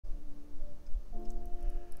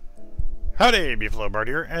Howdy, Beefalo Bard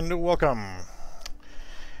here, and welcome.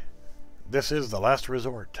 This is the last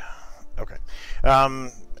resort. Okay.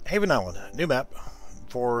 Haven Island, new map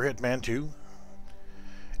for Hitman 2.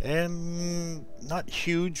 And not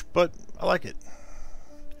huge, but I like it.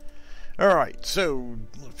 Alright, so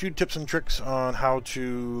a few tips and tricks on how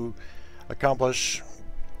to accomplish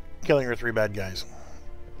killing your 3 bad guys.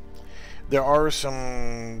 There are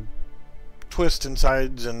some twists and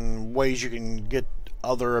sides and ways you can get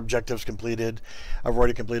other objectives completed. I've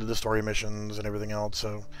already completed the story missions and everything else,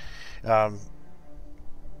 so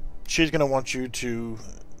she's going to want you to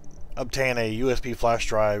obtain a USB flash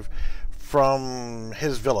drive from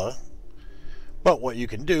his villa. But what you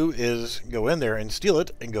can do is go in there and steal it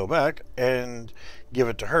and go back and give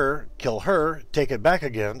it to her, kill her, take it back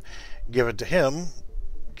again, give it to him,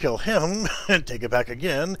 kill him, and take it back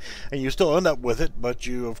again, and you still end up with it, but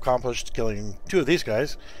you have accomplished killing 2 of these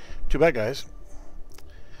guys, 2 bad guys.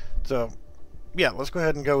 So, yeah, let's go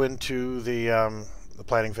ahead and go into the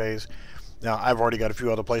planning phase. Now, I've already got a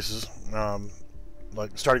few other places,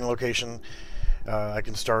 like starting location. I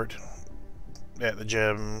can start at the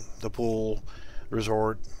gym, the pool,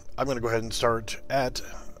 resort. I'm going to go ahead and start at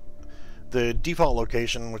the default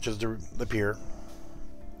location, which is the pier.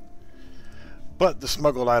 But the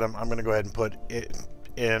smuggled item, I'm going to go ahead and put it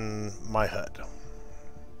in my hut.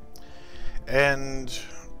 And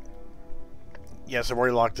yes, I've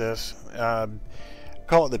already locked this.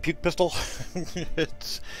 Call it the puke pistol.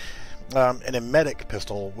 It's an emetic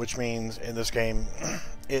pistol, which means in this game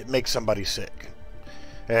it makes somebody sick.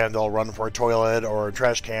 And they'll run for a toilet or a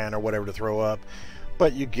trash can or whatever to throw up.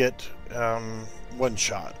 But you get 1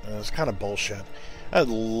 shot. And it's kind of bullshit. I'd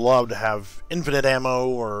love to have infinite ammo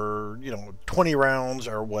or, 20 rounds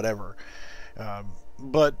or whatever.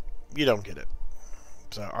 But you don't get it.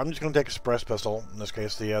 So I'm just going to take a suppressed pistol. In this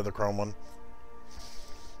case, the chrome one.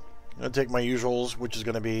 I'm going to take my usuals, which is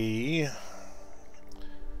going to be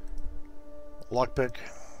lockpick,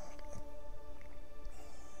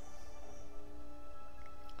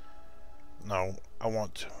 no, I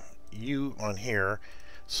want you on here.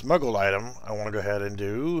 Smuggled item, I want to go ahead and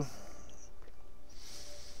do.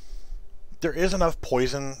 There is enough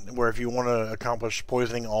poison where if you want to accomplish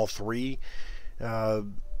poisoning all 3,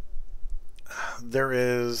 there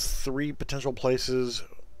is 3 potential places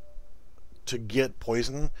to get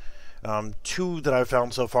poison. 2 that I've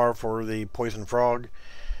found so far for the poison frog,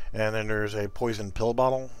 and then there's a poison pill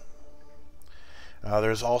bottle.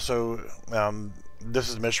 There's also this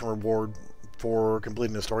is mission reward for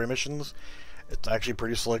completing the story missions. It's actually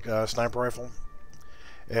pretty slick sniper rifle,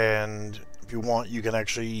 and if you want, you can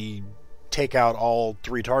actually take out all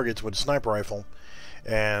 3 targets with a sniper rifle,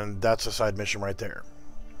 and that's a side mission right there.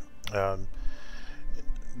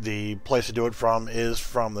 The place to do it from is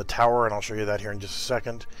from the tower, and I'll show you that here in just a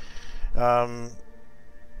second. I'm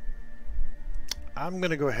going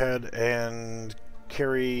to go ahead and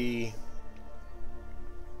carry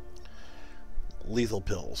lethal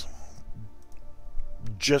pills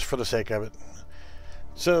just for the sake of it.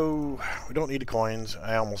 So we don't need the coins.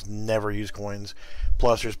 I almost never use coins.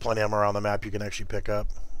 Plus there's plenty of them around the map you can actually pick up.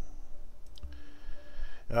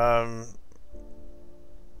 Don't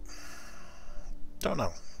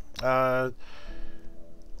know.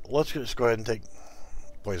 Let's just go ahead and take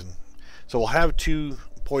poison. So we'll have 2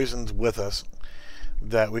 poisons with us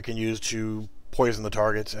that we can use to poison the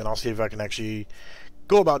targets, and I'll see if I can actually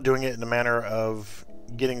go about doing it in a manner of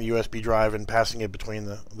getting the USB drive and passing it between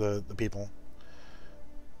the people.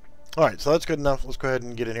 Alright, so that's good enough. Let's go ahead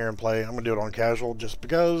and get in here and play. I'm going to do it on casual just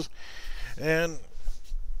because, and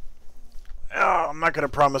I'm not going to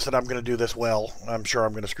promise that I'm going to do this well. I'm sure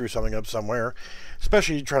I'm going to screw something up somewhere,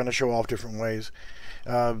 especially trying to show off different ways.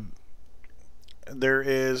 There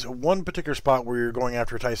is one particular spot where you're going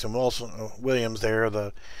after Tyson Williams there,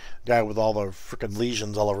 the guy with all the frickin'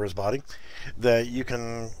 lesions all over his body, that you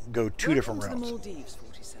can go 2 different routes. Maldives,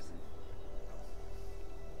 47.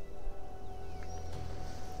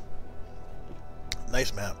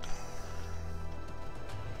 Nice map.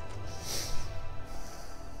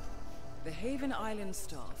 The Haven Island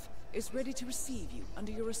staff is ready to receive you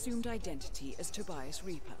under your assumed identity as Tobias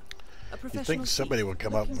Reaper. You'd think somebody would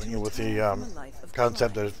come up with the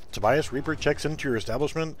concept that if Tobias Reaper checks into your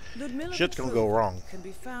establishment, shit's gonna go wrong. Can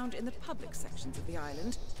be found in the public sections of the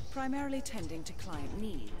island, primarily tending to client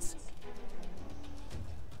needs.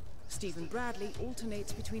 Stephen Bradley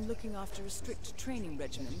alternates between looking after a strict training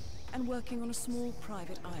regimen and working on a small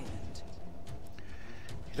private island.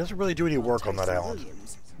 He doesn't really do any work on that island,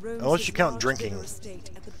 unless you count drinking. At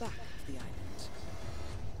the back of the island.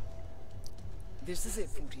 This is it,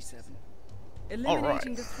 47.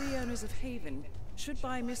 Eliminating the 3 owners of Haven should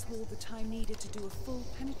buy Miss Hall the time needed to do a full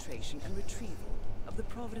penetration and retrieval of the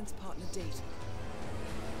Providence partner data.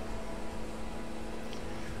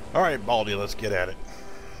 Alright, Baldy, let's get at it.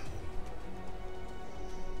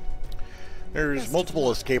 There's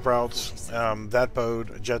multiple escape routes. That boat,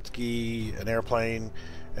 a jet ski, an airplane,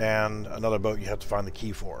 and another boat you have to find the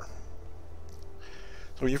key for.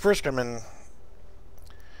 So when you first come in,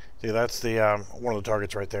 see, that's the one of the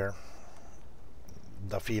targets right there.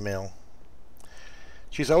 The female.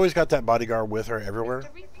 She's always got that bodyguard with her everywhere.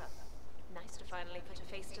 Mr. Reaper. Nice to finally put a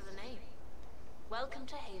face to the name. Welcome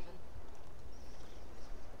to Haven.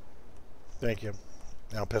 Thank you.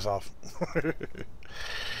 Now piss off. You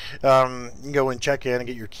can go and check in and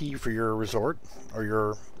get your key for your resort, or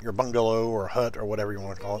your bungalow, or hut, or whatever you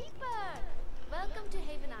want to call it. Welcome to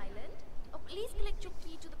Haven Island. Oh, please collect your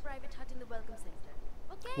key to the private hut in the Welcome Center.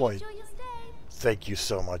 Okay, Boy, enjoy your stay. thank you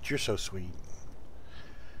so much. You're so sweet.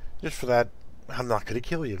 Just for that, I'm not going to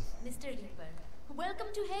kill you. Mr. Reaper, welcome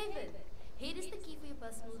to Haven. Here is the key for your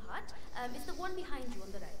personal hut. It's the one behind you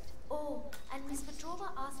on the right. Oh, and Miss Petrova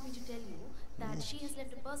asked me to tell you that she has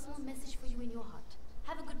left a personal message for you in your hut.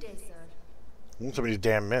 Have a good day, sir. Want some of these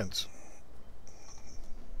damn mints.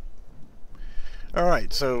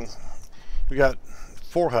 Alright, so we got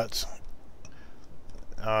 4 huts.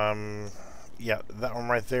 Yeah, that one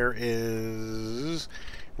right there is...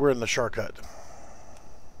 We're in the shark hut.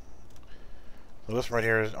 So this one right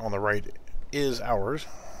here is on the right is ours.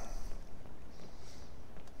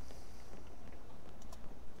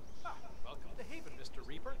 Welcome to Haven, Mr.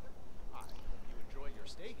 Reaper. I hope you enjoy your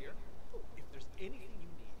stay here. If there's anything you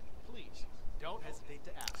need, please don't hesitate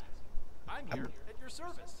to ask. I'm here at your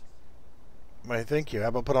service. Why, thank you. How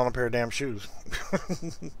about put on a pair of damn shoes?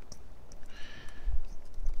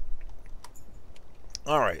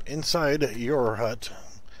 Alright, inside your hut,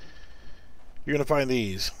 you're going to find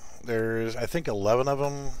these. There's, I think, 11 of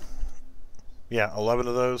them. Yeah, 11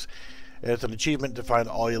 of those. It's an achievement to find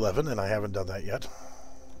all 11, and I haven't done that yet.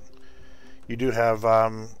 You do have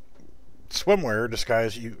swimwear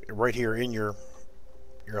disguised right here in your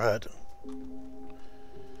hut.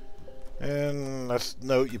 And let's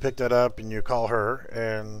note you pick that up and you call her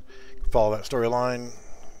and follow that storyline.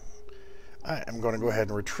 I am going to go ahead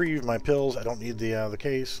and retrieve my pills. I don't need the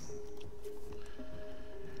case.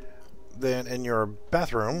 Then in your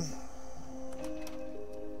bathroom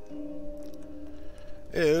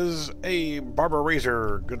is a barber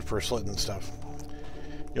razor, good for slitting stuff.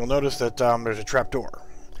 You'll notice that there's a trap door.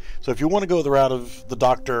 So if you want to go the route of the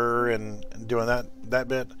doctor and doing that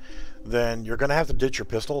bit, then you're going to have to ditch your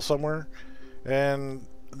pistol somewhere. And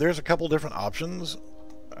there's a couple different options.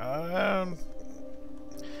 I'm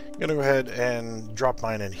going to go ahead and drop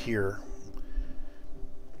mine in here.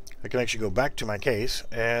 I can actually go back to my case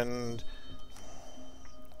and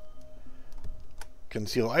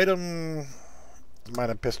conceal item,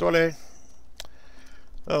 mine pistole.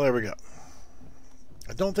 Oh, there we go.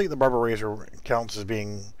 I don't think the barber razor counts as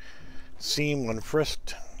being seen when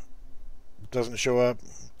frisked. It doesn't show up.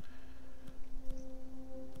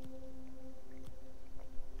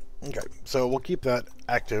 Okay, so we'll keep that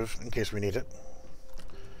active in case we need it.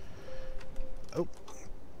 Oh.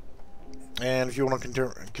 And if you want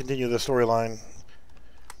to continue the storyline,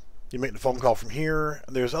 you make the phone call from here.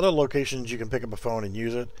 There's other locations you can pick up a phone and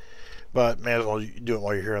use it, but may as well do it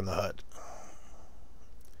while you're here in the hut.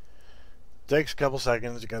 Takes a couple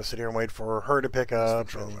seconds. You gotta sit here and wait for her to pick up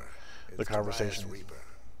the conversation.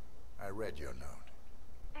 I read your note.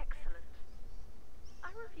 Excellent. I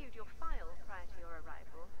reviewed your file prior to your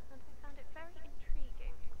arrival, and I found it very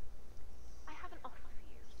intriguing. I have an offer for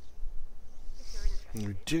you. If you're interested.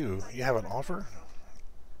 You do? You have an offer?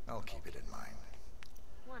 I'll keep it in mind.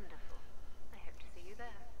 Wonderful. I hope to see you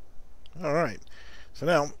there. Alright. So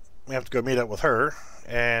now, we have to go meet up with her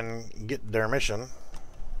and get their mission.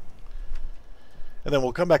 And then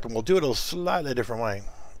we'll come back and we'll do it a slightly different way.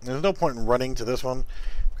 There's no point in running to this one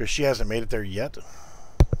because she hasn't made it there yet.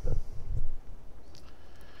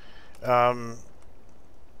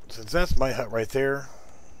 Since that's my hut right there.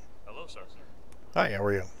 Hello, sir. Hi, how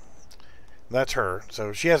are you? That's her.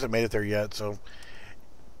 So she hasn't made it there yet. So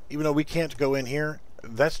even though we can't go in here,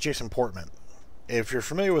 that's Jason Portman. If you're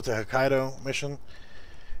familiar with the Hokkaido mission,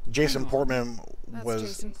 Jason Portman was...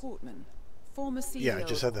 That's Jason Portman, former CEO Yeah, I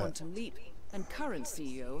just said of that. Quantum Leap and current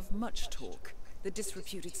CEO of Much Talk, the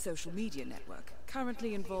disreputed social media network,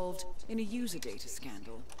 currently involved in a user data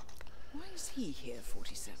scandal. Why is he here,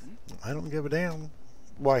 47? I don't give a damn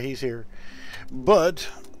why he's here. But,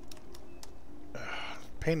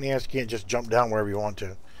 pain in the ass, you can't just jump down wherever you want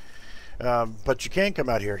to. But you can come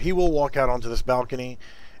out here. He will walk out onto this balcony,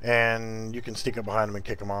 and you can sneak up behind him and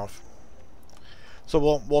kick him off. So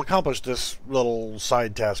we'll accomplish this little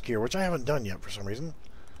side task here, which I haven't done yet for some reason.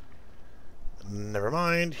 Never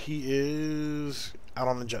mind, he is out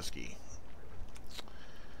on the jet ski.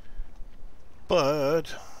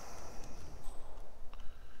 But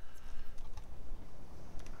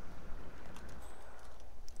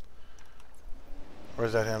or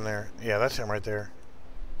is that him there? Yeah, that's him right there.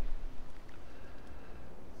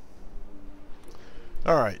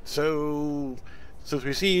 Alright, so since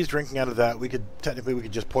we see he's drinking out of that, we could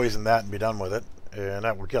just poison that and be done with it, and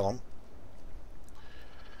that will kill him.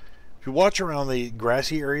 If you watch around the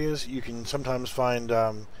grassy areas, you can sometimes find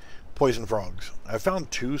poison frogs. I've found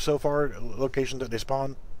 2 so far, locations that they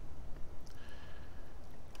spawn.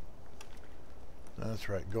 That's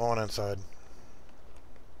right, go on inside.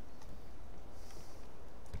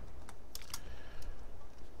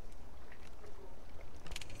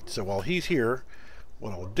 So while he's here,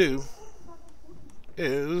 what I'll do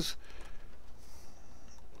is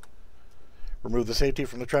remove the safety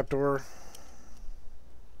from the trapdoor.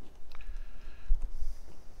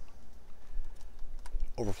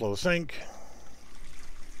 Overflow the sink.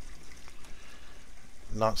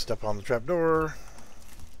 Not step on the trapdoor.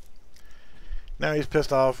 Now he's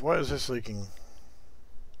pissed off. Why is this leaking?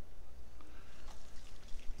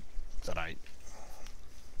 Is that right?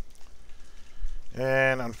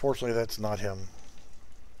 And unfortunately, that's not him.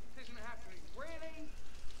 Really?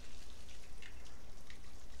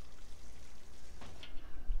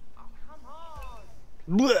 Oh, come on.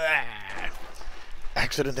 Blah!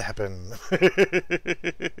 Accident happened.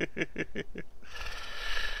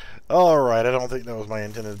 Alright, I don't think that was my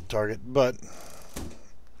intended target, but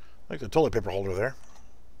like the toilet paper holder there.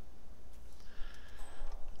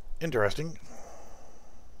 Interesting.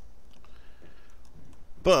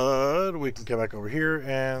 But we can come back over here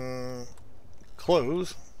and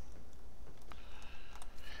close.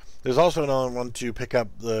 There's also another one to pick up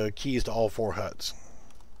the keys to all 4 huts.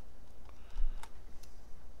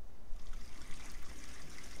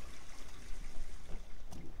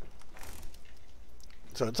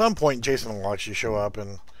 So at some point, Jason will actually show up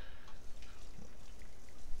and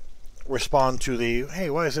respond to the,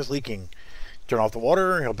 hey, why is this leaking? Turn off the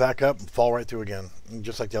water, he'll back up and fall right through again,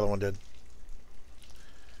 just like the other one did.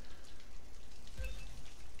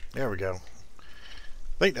 There we go.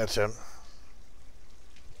 I think that's him.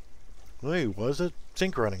 Hey, why is it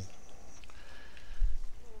sink running?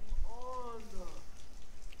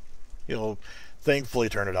 He'll thankfully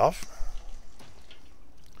turn it off.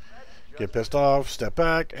 Get pissed off, step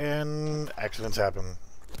back, and accidents happen.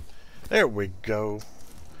 There we go.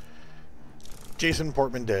 Jason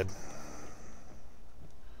Portman dead.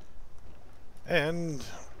 And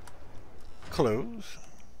close.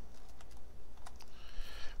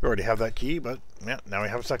 We already have that key, but yeah, now we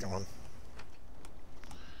have a second one.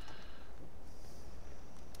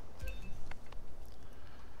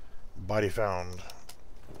 Body found.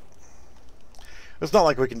 It's not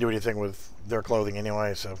like we can do anything with their clothing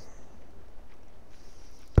anyway, so.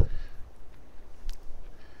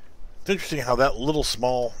 It's interesting how that little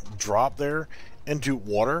small drop there into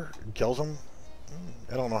water kills them.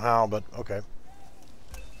 I don't know how, but okay.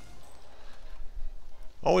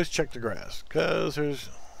 Always check the grass, because there's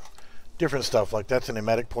different stuff, like that's an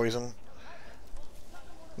emetic poison,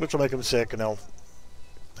 which will make them sick and they'll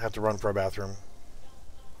have to run for a bathroom.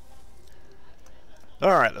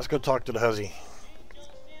 Alright, let's go talk to the hussy.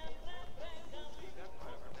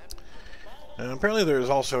 And apparently there's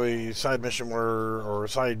also a side mission where, or a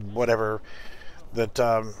side whatever, that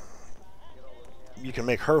you can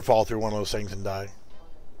make her fall through one of those things and die.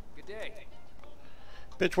 Good day.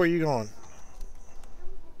 Bitch, where you going?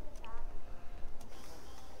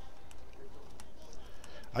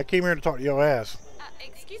 I came here to talk to your ass.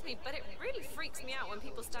 Excuse me, but it really freaks me out when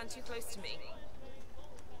people stand too close to me.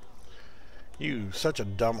 You such a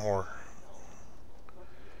dumb whore.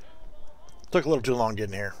 Took a little too long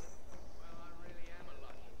getting here.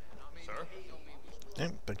 Sir? Yeah,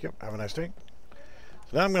 thank you. Have a nice day.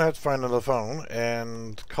 So now I'm going to have to find another phone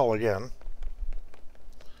and call again.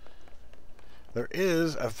 There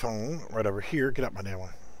is a phone right over here. Get up, my damn one.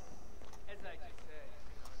 As I just said,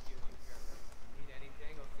 if you need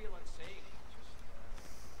anything or feel unsafe, just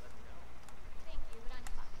let me know. Thank you, but I'm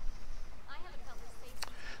fine. I haven't felt this safe.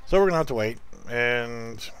 So we're going to have to wait,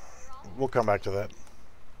 and we'll come back to that.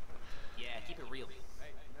 Yeah, keep it real.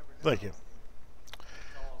 Thank you.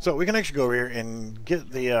 So we can actually go over here and get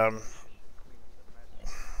the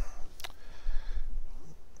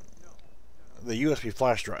USB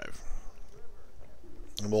flash drive.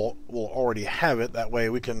 And we'll already have it. That way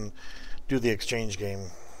we can do the exchange game.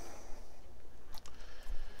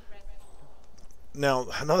 Now,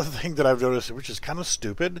 another thing that I've noticed, which is kind of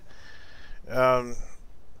stupid, as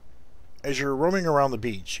you're roaming around the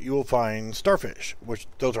beach, you will find starfish, which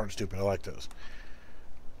those aren't stupid. I like those.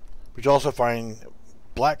 But you also find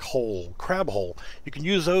black hole, crab hole. You can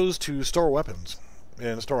use those to store weapons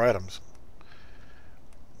and store items.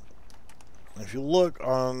 If you look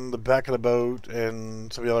on the back of the boat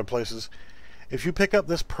and some of the other places, if you pick up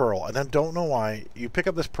this pearl, and I don't know why, you pick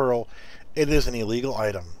up this pearl, it is an illegal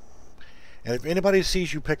item. And if anybody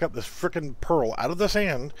sees you pick up this frickin' pearl out of the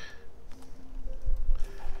sand,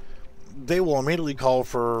 they will immediately call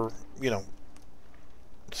for, you know,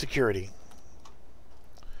 security.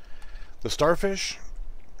 The starfish,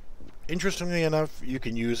 interestingly enough, you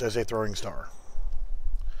can use as a throwing star.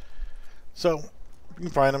 So, you can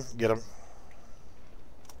find them, get them.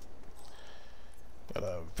 Got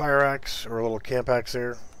a fire axe or a little camp axe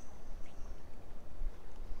there.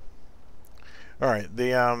 Alright,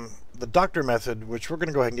 the doctor method, which we're going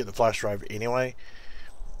to go ahead and get the flash drive anyway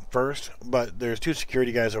first, but there's two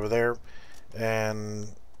security guys over there, and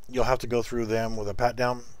you'll have to go through them with a pat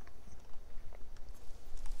down.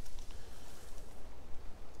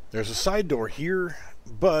 There's a side door here,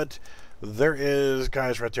 but there is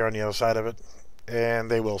guys right there on the other side of it, and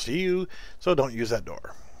they will see you, so don't use that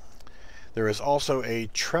door. There is also a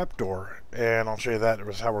trap door, and I'll show you that.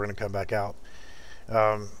 Is how we're going to come back out.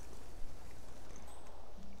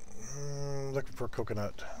 Looking for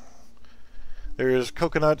coconut. There's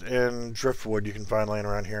coconut and driftwood you can find laying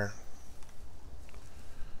around here.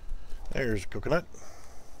 There's coconut.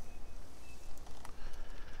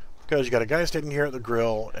 Because you got a guy standing here at the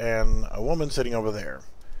grill and a woman sitting over there.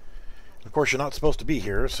 Of course, you're not supposed to be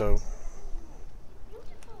here, so...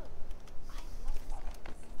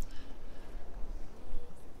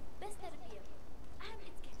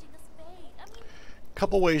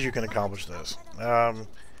 Couple ways you can accomplish this.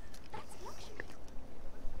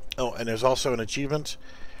 Oh, and there's also an achievement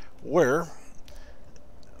where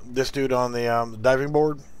this dude on the diving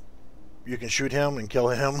board, you can shoot him and kill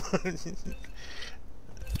him.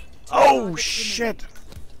 Oh shit!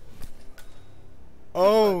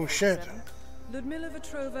 Oh shit! Ludmila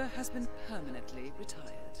Vetrova has been permanently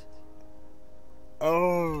retired.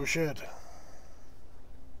 Oh shit!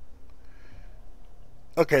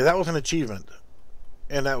 Okay, that was an achievement.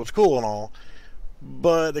 And that was cool and all,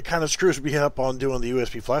 but it kind of screws me up on doing the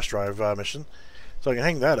USB flash drive mission, so I can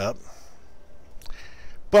hang that up.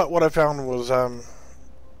 But what I found was,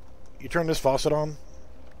 you turn this faucet on,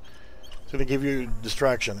 it's going to give you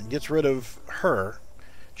distraction. It gets rid of her.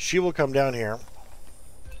 She will come down here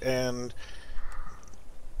and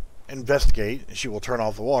investigate. She will turn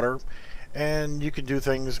off the water, and you can do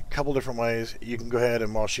things a couple different ways. You can go ahead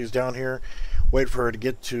and, while she's down here, wait for her to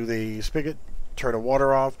get to the spigot, turn the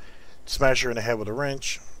water off, smash her in the head with a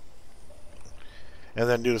wrench, and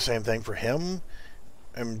then do the same thing for him,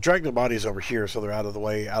 and drag the bodies over here so they're out of the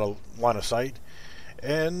way, out of line of sight,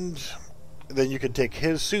 and then you can take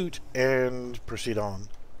his suit and proceed on.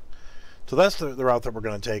 So that's the route that we're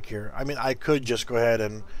going to take here. I mean, I could just go ahead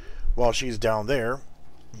and, while she's down there,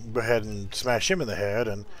 go ahead and smash him in the head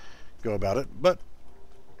and go about it, but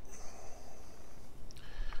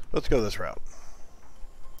let's go this route.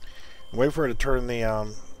 Wait for her to turn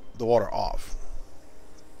the water off.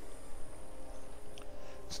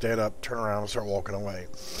 Stand up, turn around, and start walking away.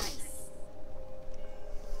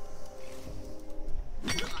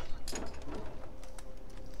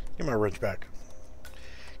 Get my wrench back.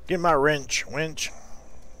 Get my wrench, winch.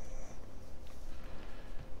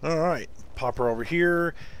 Alright, pop her over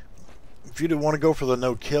here. If you didn't want to go for the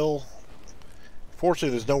no-kill, fortunately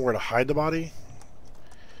there's nowhere to hide the body,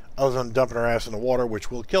 other than dumping her ass in the water,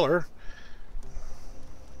 which will kill her.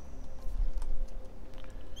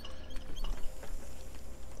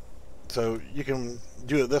 So you can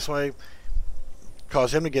do it this way,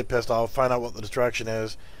 cause him to get pissed off, find out what the distraction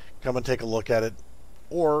is, come and take a look at it,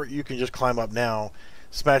 or you can just climb up now,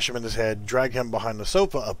 smash him in his head, drag him behind the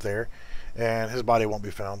sofa up there, and his body won't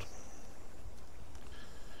be found.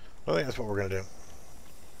 I think that's what we're going to do.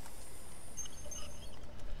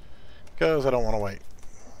 Because I don't want to wait.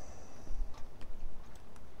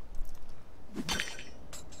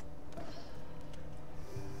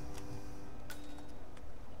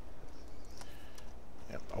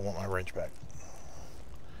 Yep, I want my wrench back.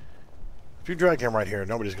 If you drag him right here,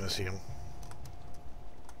 nobody's going to see him.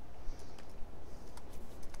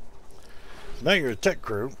 So now you're a tech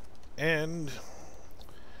crew, and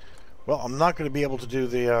well, I'm not going to be able to do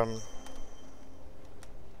the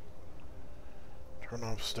turn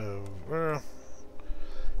off stove. So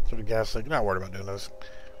the gas leak. Not worried about doing this.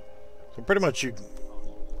 So pretty much you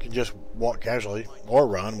can just walk casually or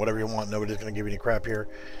run, whatever you want. Nobody's going to give you any crap here.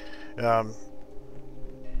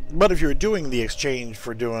 But if you're doing the exchange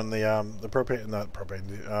for doing the propane, not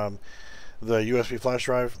propane, the USB flash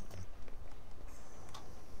drive,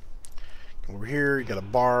 come over here. You got a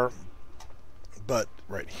bar, but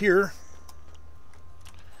right here,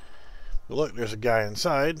 look, there's a guy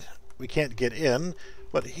inside. We can't get in,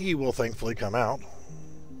 but he will thankfully come out.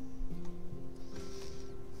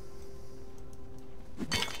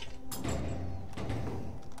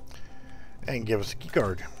 And give us a key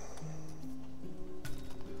card.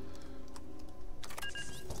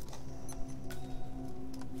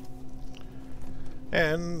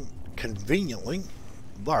 And conveniently,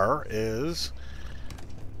 there is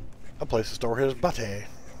a place to store his body.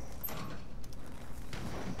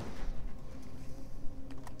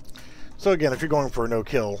 So again, if you're going for a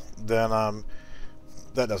no-kill, then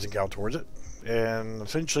that doesn't count towards it. And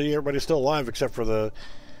essentially, everybody's still alive except for the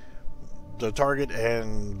target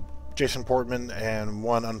and Jason Portman and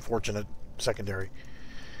one unfortunate secondary.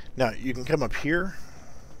 Now, you can come up here,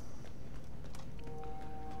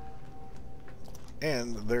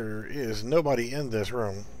 and there is nobody in this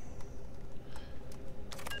room.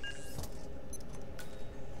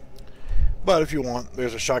 But if you want,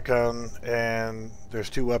 there's a shotgun, and there's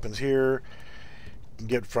 2 weapons here. You can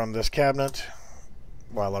get from this cabinet,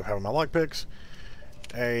 well, I love having my lockpicks,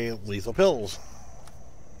 a lethal pills.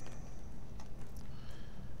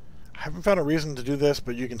 I haven't found a reason to do this,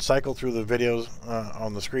 but you can cycle through the videos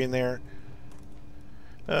on the screen there.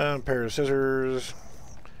 A pair of scissors.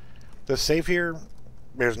 This safe here,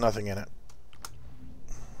 there's nothing in it.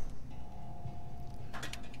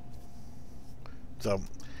 So,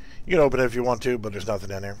 you can open it if you want to, but there's nothing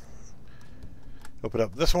in there. Open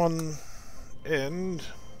up this one, and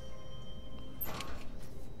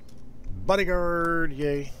bodyguard,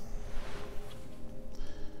 yay.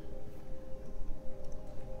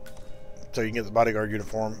 So you can get the bodyguard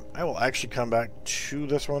uniform. I will actually come back to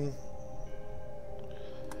this one.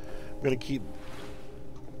 I'm going to keep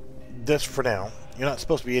this for now. You're not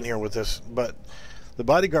supposed to be in here with this, but the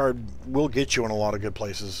bodyguard will get you in a lot of good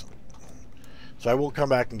places. So I will come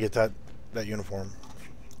back and get that uniform.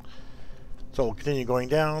 So we'll continue going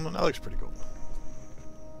down, and that looks pretty cool.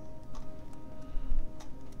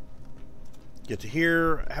 Get to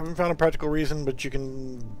here. I haven't found a practical reason, but you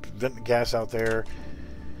can vent the gas out there.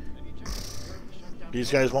 These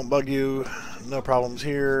guys won't bug you. No problems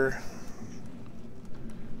here.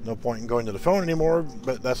 No point in going to the phone anymore,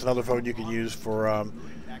 but that's another phone you can use for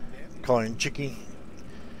calling Chicky.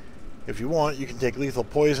 If you want, you can take lethal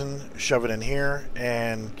poison, shove it in here,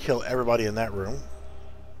 and kill everybody in that room.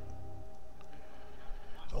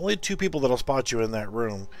 There's only 2 people that'll spot you in that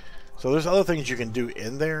room. So there's other things you can do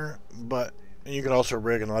in there, but and you can also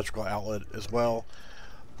rig an electrical outlet as well.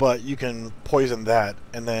 But you can poison that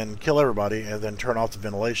and then kill everybody and then turn off the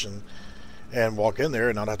ventilation and walk in there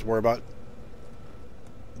and not have to worry about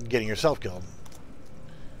getting yourself killed.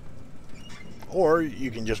 Or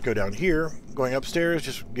you can just go down here. Going upstairs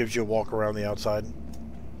just gives you a walk around the outside. Hey,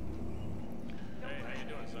 how you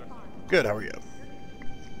doing, sir? Good, how are you?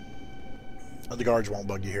 The guards won't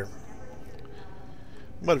bug you here.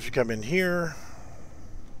 But if you come in here,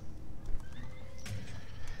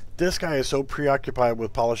 this guy is so preoccupied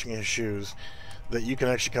with polishing his shoes that you can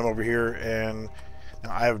actually come over here and...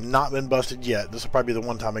 Now, I have not been busted yet. This will probably be the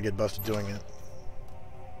one time I get busted doing it.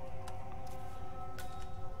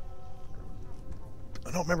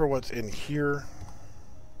 I don't remember what's in here.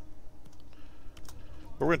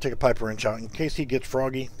 But we're going to take a pipe wrench out in case he gets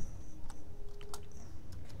froggy.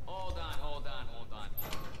 Hold on.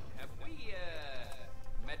 Have we,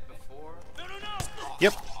 met before? No!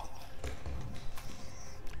 Yep.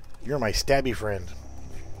 You're my stabby friend.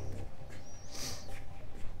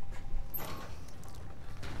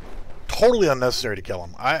 Totally unnecessary to kill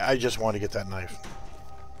him. I just want to get that knife.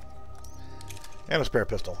 And a spare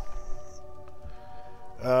pistol.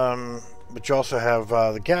 But you also have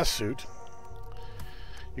the gas suit.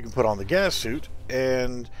 You can put on the gas suit,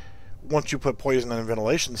 and once you put poison in the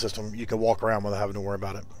ventilation system, you can walk around without having to worry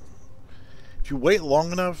about it. If you wait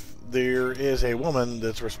long enough, there is a woman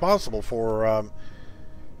that's responsible for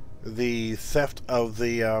the theft of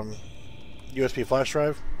the USB flash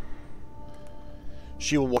drive.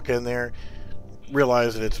 She will walk in there,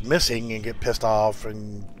 realize that it's missing, and get pissed off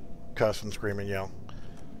and cuss and scream and yell.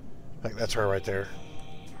 I think that's her right there.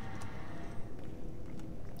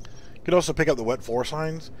 You can also pick up the wet floor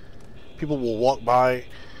signs. People will walk by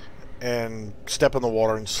and step in the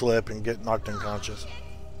water and slip and get knocked unconscious.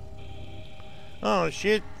 Oh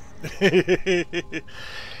shit.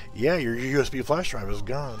 Yeah, your USB flash drive is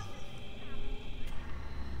gone.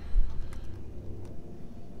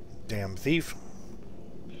 Damn thief.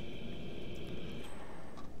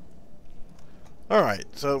 Alright,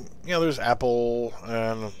 so, you know, there's apple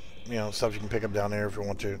and, you know, stuff you can pick up down there if you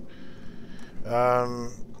want to.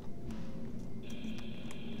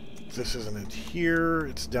 This isn't it here.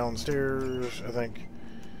 It's downstairs, I think.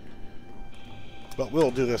 But we'll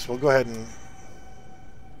do this. We'll go ahead and...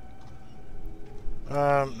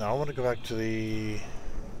 no, I want to go back to the...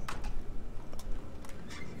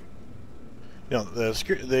 You know,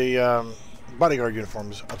 the bodyguard uniform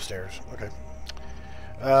is upstairs. Okay.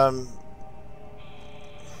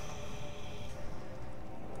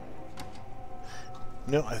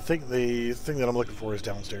 No, I think the thing that I'm looking for is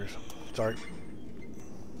downstairs. Sorry.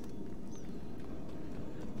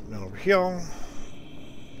 Then over here.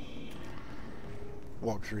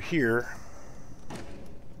 Walk through here.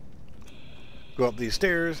 Go up these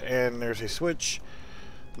stairs, and there's a switch.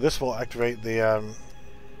 This will activate the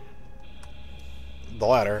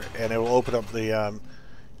ladder, and it will open up the...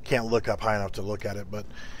 can't look up high enough to look at it, but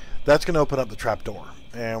that's going to open up the trapdoor.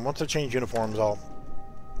 And once I change uniforms,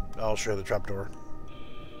 I'll show the trapdoor.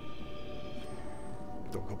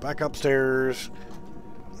 We'll go back upstairs.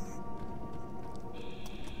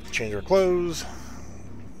 Change our clothes.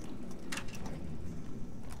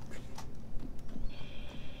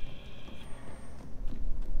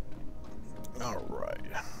 All right.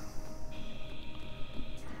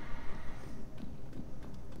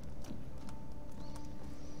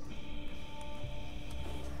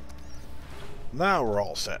 Now we're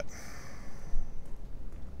all set.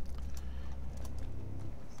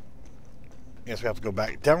 Guess we have to go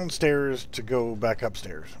back downstairs to go back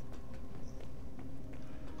upstairs.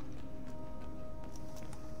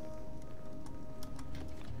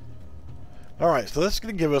 Alright, so that's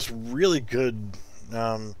going to give us really good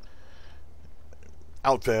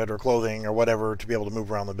outfit or clothing or whatever to be able to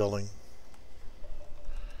move around the building.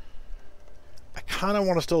 I kind of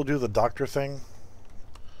want to still do the doctor thing.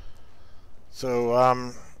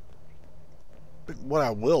 So, what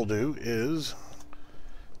I will do is...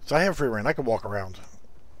 So I have free reign. I can walk around.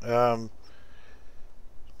 I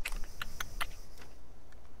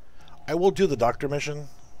will do the doctor mission. You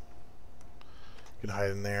can hide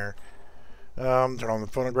in there. Turn on the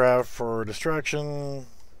phonograph for distraction.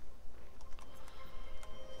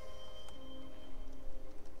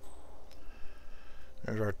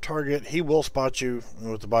 There's our target. He will spot you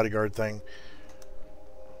with the bodyguard thing.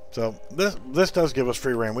 So this does give us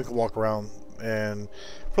free reign. We can walk around, and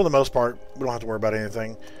for the most part, we don't have to worry about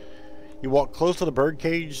anything. You walk close to the bird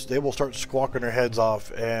cage, they will start squawking their heads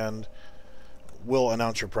off and will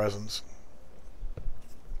announce your presence.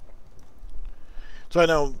 So I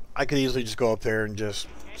know I could easily just go up there and just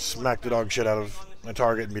smack the dog shit out of my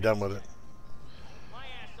target and be done with it. My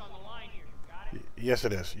ass on the line here, got it? Yes,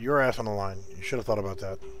 it is. Your ass on the line. You should have thought about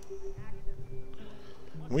that.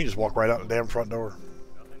 We just walk right out the damn front door.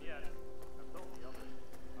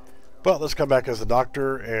 But let's come back as the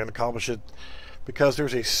doctor and accomplish it, because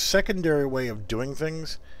there's a secondary way of doing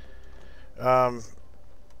things. In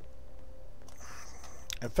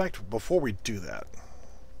fact, before we do that,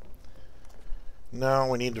 no,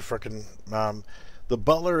 we need to frickin' the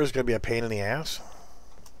butler is going to be a pain in the ass.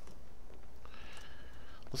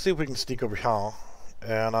 Let's see if we can sneak over here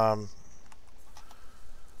and Hello,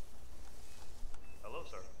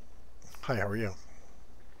 sir. hi, how are you?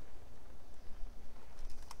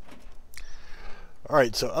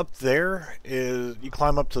 Alright, so up there is, you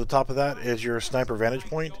climb up to the top of that, is your sniper vantage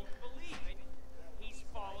point. He's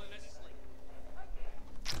fallen asleep.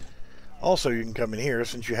 Also, you can come in here,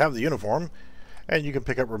 since you have the uniform, and you can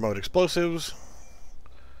pick up remote explosives.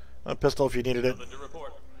 A pistol if you needed it. Nothing to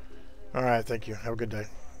report. Alright, thank you. Have a good day.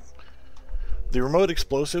 The remote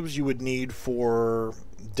explosives you would need for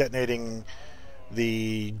detonating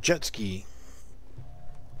the jet ski.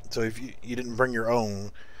 So if you didn't bring your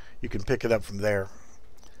own, you can pick it up from there.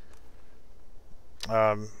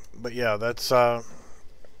 But yeah, that's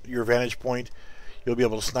your vantage point. You'll be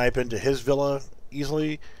able to snipe into his villa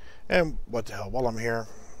easily. And what the hell, while I'm here,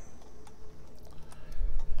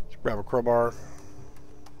 let's grab a crowbar.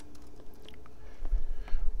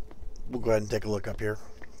 We'll go ahead and take a look up here.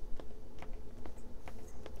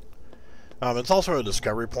 It's also a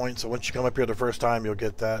discovery point, so once you come up here the first time, you'll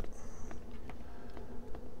get that.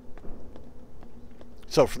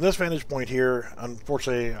 So from this vantage point here,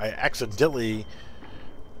 unfortunately, I accidentally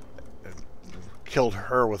killed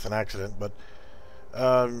her with an accident, but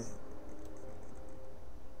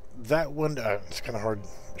that one, it's kind of hard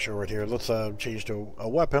to show right here. Let's change to a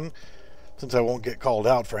weapon, since I won't get called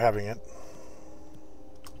out for having it.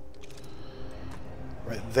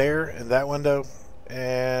 Right there in that window,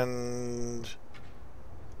 and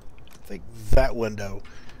think that window.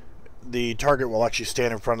 The target will actually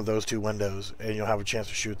stand in front of those two windows, and you'll have a chance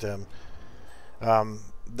to shoot them.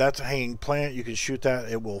 That's a hanging plant. You can shoot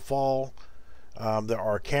that. It will fall. There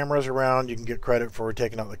are cameras around. You can get credit for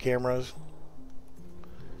taking out the cameras.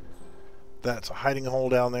 That's a hiding hole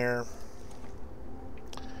down there.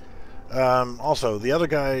 Also, the other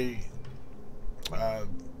guy,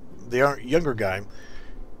 the younger guy,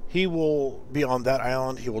 he will be on that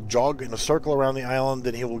island. He will jog in a circle around the island.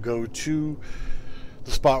 Then he will go to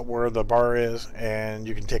the spot where the bar is, and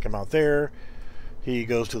you can take him out there. He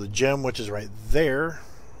goes to the gym, which is right there.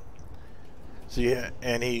 So yeah,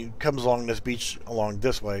 and he comes along this beach along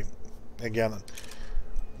this way. Again,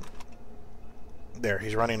 there,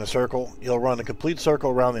 he's running a circle. He'll run a complete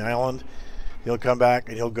circle around the island. He'll come back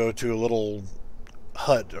and he'll go to a little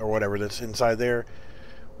hut or whatever that's inside there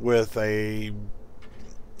with a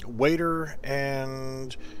waiter,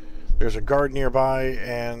 and there's a guard nearby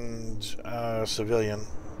and a civilian.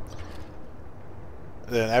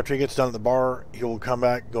 Then after he gets done at the bar, he will come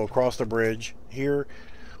back, go across the bridge here,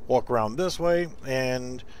 walk around this way,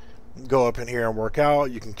 and go up in here and work out.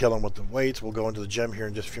 You can kill him with the weights. We'll go into the gym here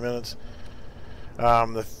in just a few minutes.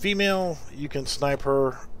 The female, you can snipe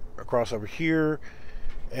her across over here,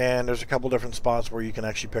 and there's a couple different spots where you can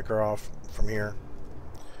actually pick her off from here.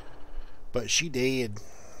 But she dead.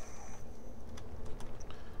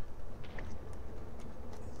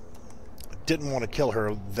 Didn't want to kill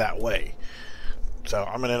her that way, so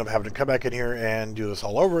I'm gonna end up having to come back in here and do this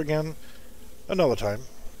all over again another time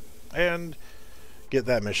and get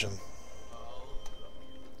that mission.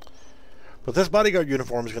 But this bodyguard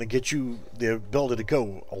uniform is going to get you the ability to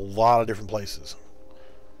go a lot of different places.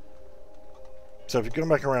 So if you come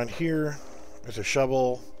back around here, there's a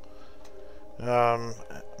shovel. I'm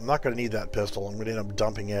not going to need that pistol. I'm going to end up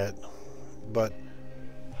dumping it. But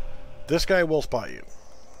this guy will spot you.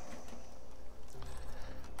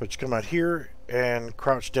 But you come out here and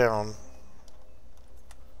crouch down.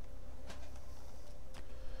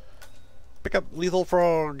 Pick up lethal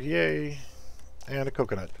frog, yay! And a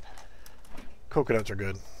coconut. Coconuts are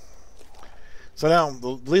good. So now, the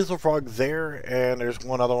lethal frog there, and there's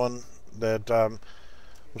one other one that we'll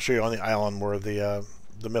show you on the island where the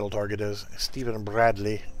middle target is. Stephen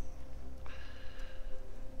Bradley.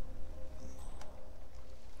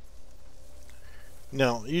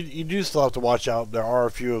 Now, you do still have to watch out. There are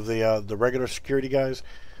a few of the regular security guys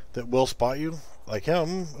that will spot you, like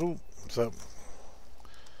him. Ooh, so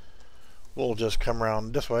we'll just come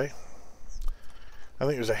around this way. I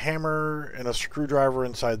think there's a hammer and a screwdriver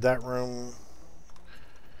inside that room.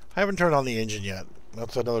 I haven't turned on the engine yet.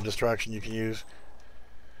 That's another distraction you can use.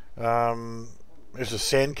 There's a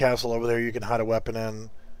sandcastle over there you can hide a weapon in.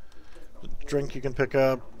 The drink you can pick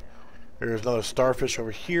up. There's another starfish over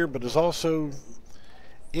here, but there's also,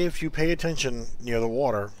 if you pay attention near the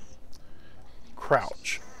water,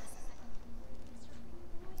 crouch.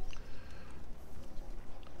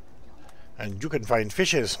 And you can find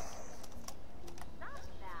fishes.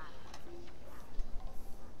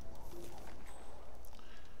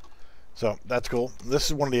 So that's cool. This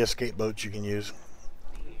is one of the escape boats you can use.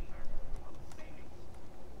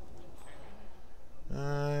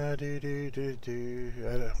 I don't need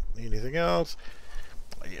anything else.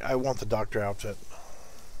 I want the doctor outfit.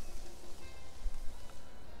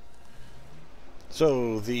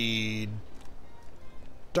 So the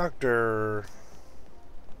doctor.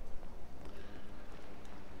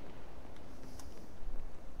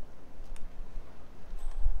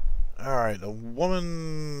 All right, the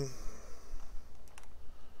woman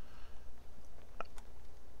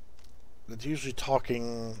that's usually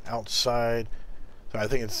talking outside. So I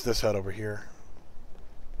think it's this hut over here.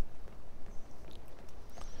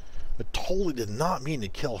 I totally did not mean to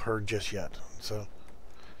kill her just yet. So,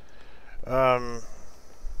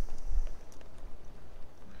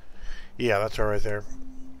 yeah, that's her right there.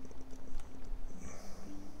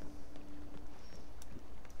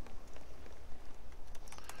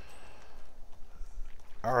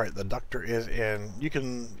 Alright, the doctor is in. You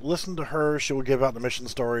can listen to her. She will give out the mission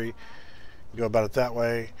story. Go about it that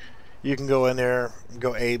way. You can go in there,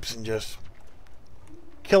 go apes, and just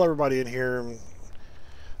kill everybody in here.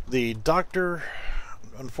 The doctor,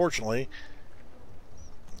 unfortunately,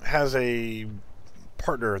 has a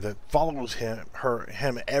partner that follows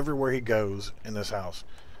him everywhere he goes in this house.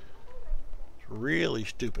 It's really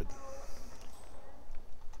stupid.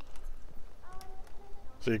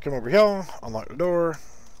 So you come over here, unlock the door,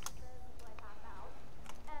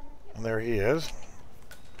 and there he is.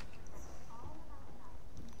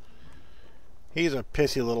 He's a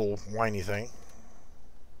pissy little whiny thing.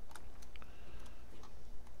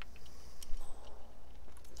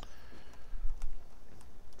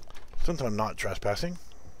 Since I'm not trespassing.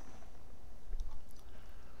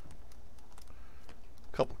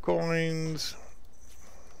 Couple coins.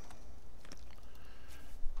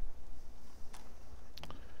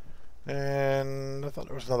 And I thought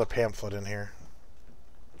there was another pamphlet in here.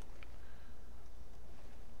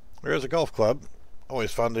 There's a golf club.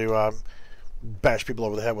 Always fun to bash people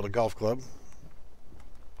over the head with a golf club.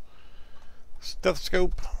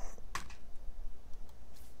 Stethoscope.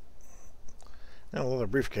 And another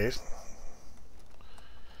briefcase.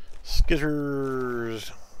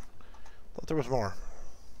 Skitters. Thought there was more.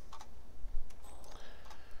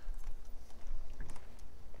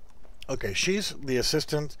 Okay, she's the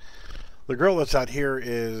assistant. The girl that's out here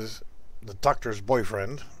is the doctor's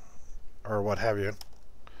boyfriend, or what have you.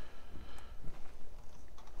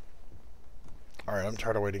 Alright, I'm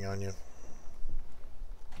tired of waiting on you.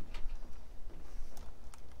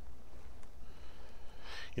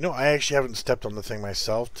 You know, I actually haven't stepped on the thing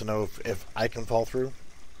myself to know if I can fall through.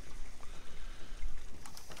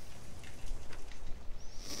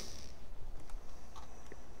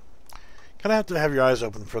 Kind of have to have your eyes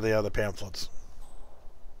open for the other pamphlets.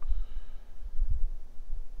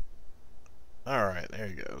 Alright, there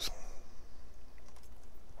he goes.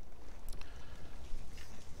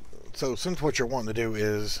 So, since what you're wanting to do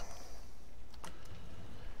is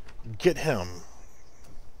get him, I'm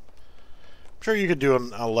sure you could do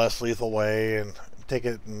a less lethal way and take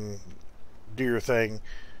it and do your thing,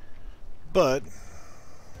 but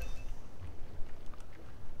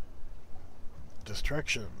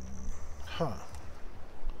distraction. Huh.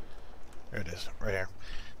 There it is, right here.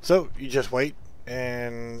 So, you just wait,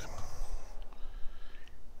 and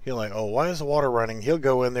he'll like, oh, why is the water running? He'll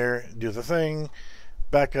go in there, do the thing,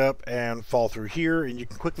 back up, and fall through here, and you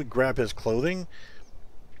can quickly grab his clothing.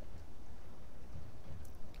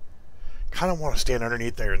 Kind of want to stand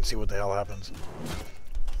underneath there and see what the hell happens.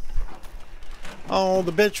 Oh,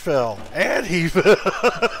 the bitch fell. And he fell.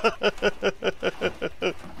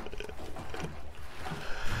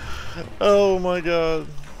 Oh my god.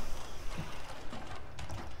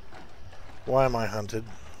 Why am I hunted?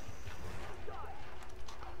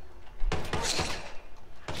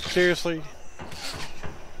 Seriously?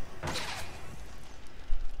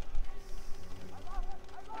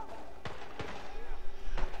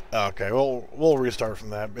 Okay, we'll restart from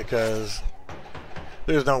that because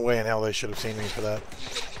there's no way in hell they should have seen me for that.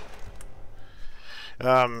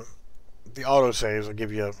 The autosaves will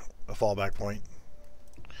give you a fallback point.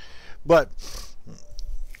 But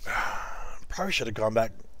probably should have gone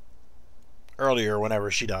back earlier whenever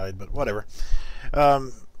she died, but whatever.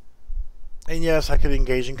 And yes, I could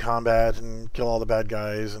engage in combat and kill all the bad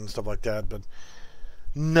guys and stuff like that, but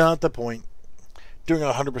not the point. Doing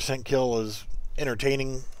a 100% kill is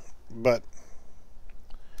entertaining, but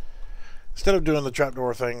instead of doing the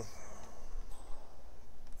trapdoor thing,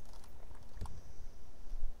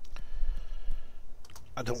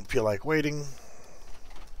 I don't feel like waiting.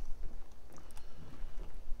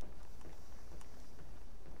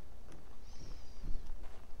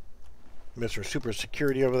 Mr. Super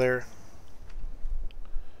Security over there.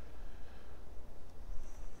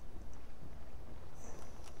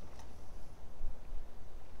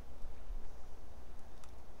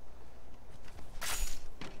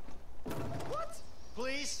 What?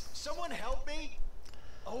 Please, someone help me.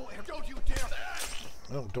 Oh, don't you dare.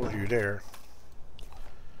 Oh, don't you dare.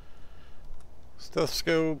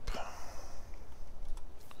 Stethoscope.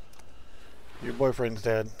 Your boyfriend's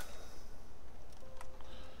dead.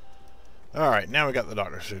 Alright, now we got the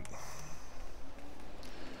doctor suit.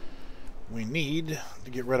 We need to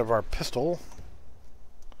get rid of our pistol.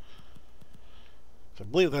 So I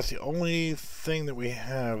believe that's the only thing that we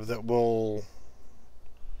have that will...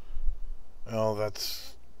 Oh,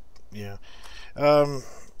 that's... Yeah. Let's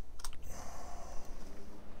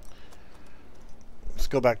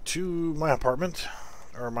go back to my apartment.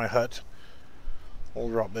 Or my hut. We'll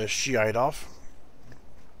drop this Shiite off.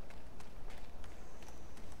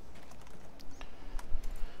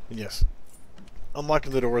 Yes,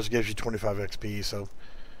 unlocking the doors gives you 25 XP, so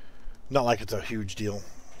not like it's a huge deal.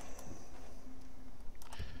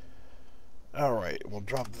 Alright, we'll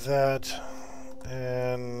drop that,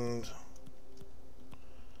 and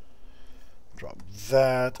drop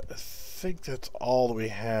that. I think that's all that we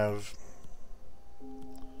have.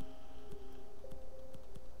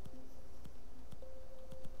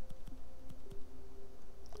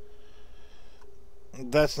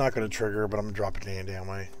 That's not going to trigger, but I'm going to drop it any damn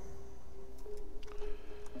way.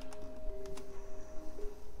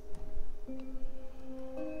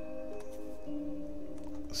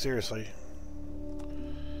 Seriously.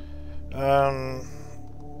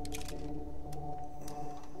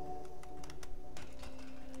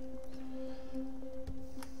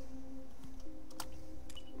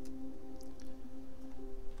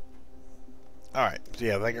 Alright, so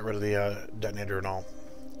yeah, they get rid of the detonator and all.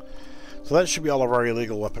 So that should be all of our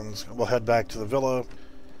illegal weapons. We'll head back to the villa.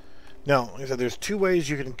 Now, like I said, there's two ways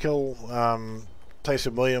you can kill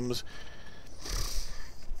Tyson Williams.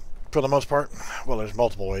 For the most part, well, there's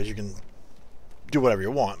multiple ways. You can do whatever you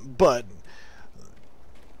want, but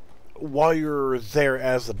while you're there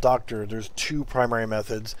as the doctor, there's two primary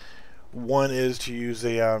methods. One is to use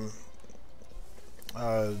a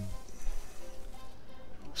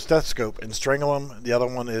stethoscope and strangle him. The other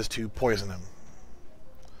one is to poison him.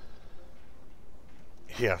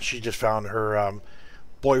 Yeah, she just found her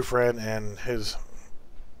boyfriend and his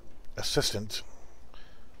assistant.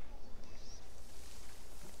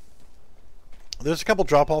 There's a couple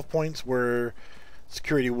drop-off points where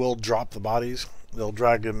security will drop the bodies. They'll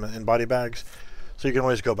drag them in body bags, so you can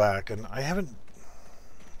always go back. And I haven't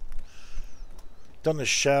done the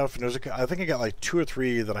chef, and I think I got like 2 or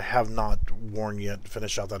 3 that I have not worn yet to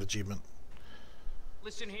finish out that achievement.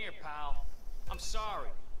 Listen here, pal. I'm sorry,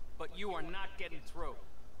 but you are not getting through.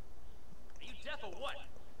 Are you deaf or what?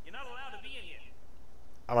 You're not allowed to be in here.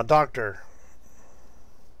 I'm a doctor.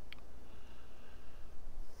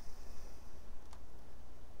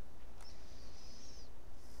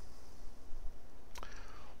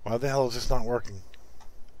 Why the hell is this not working?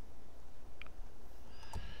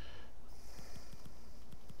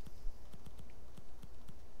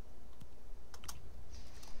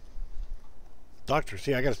 Doctor,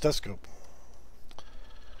 see, I got a stethoscope.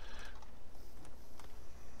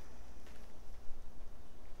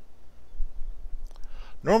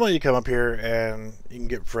 Normally you come up here and you can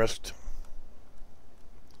get frisked.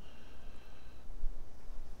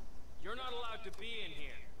 You're not allowed to be in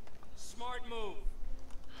here. Smart move.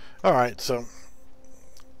 Alright, so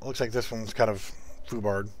looks like this one's kind of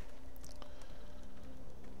foobarred.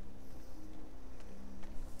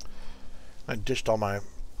 I dished all my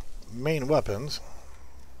main weapons.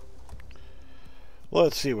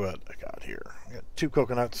 Let's see what I got here. I got 2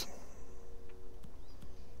 coconuts.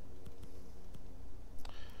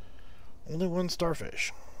 Only 1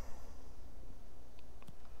 starfish.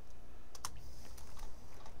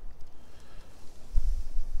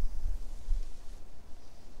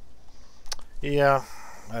 Yeah,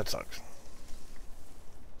 that sucks.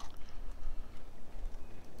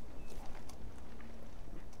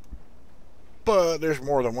 But there's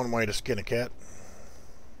more than one way to skin a cat.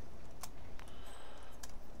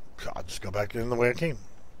 I'll just go back in the way I came.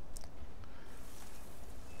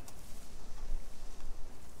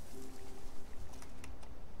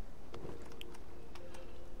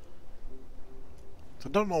 So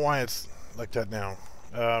don't know why it's like that now.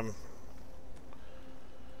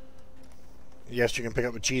 Yes, you can pick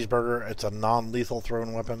up a cheeseburger. It's a non-lethal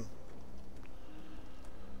thrown weapon.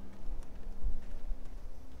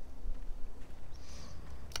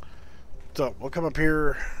 So we'll come up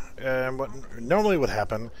here, and what normally would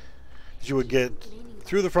happen is you would get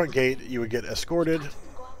through the front gate, you would get escorted.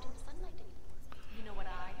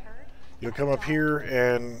 You'll come up here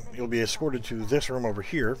and you'll be escorted to this room over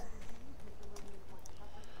here.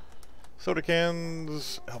 Soda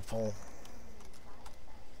cans, helpful.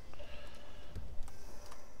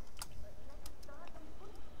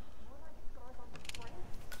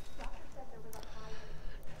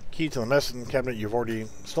 Key to the medicine cabinet you've already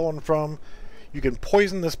stolen from. You can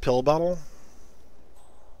poison this pill bottle.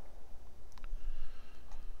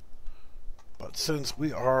 But since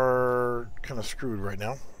we are kind of screwed right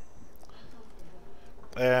now,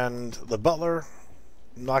 and the butler,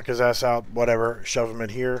 knock his ass out, whatever, shove him in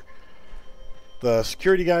here. The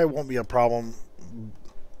security guy won't be a problem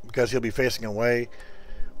because he'll be facing away.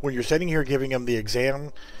 When you're sitting here giving him the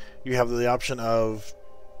exam, you have the option of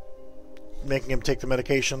making him take the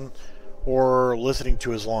medication or listening to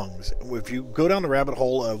his lungs. If you go down the rabbit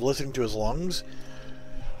hole of listening to his lungs,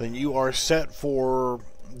 then you are set for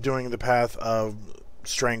doing the path of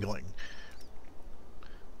strangling.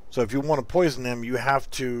 So if you want to poison him, you have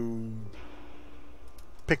to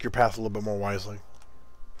pick your path a little bit more wisely.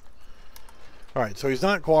 Alright, so he's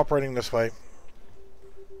not cooperating this way.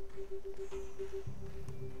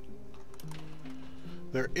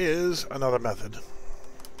 There is another method.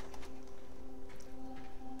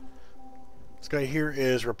 This guy here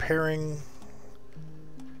is repairing,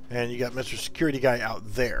 and you got Mr. Security Guy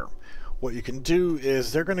out there. What you can do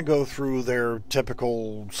is they're going to go through their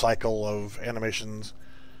typical cycle of animations.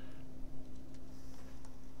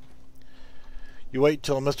 You wait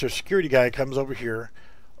till Mr. Security Guy comes over here,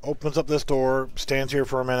 opens up this door, stands here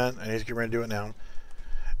for a minute, and he's getting ready to do it now.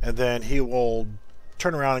 And then he will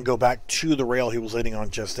turn around and go back to the rail he was leaning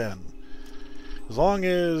on just then. As long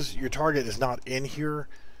as your target is not in here,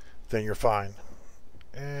 then you're fine.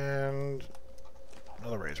 And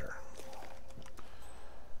Another razor.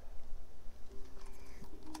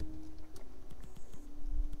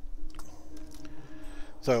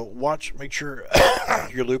 So watch, make sure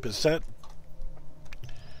your loop is set.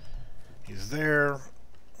 He's there.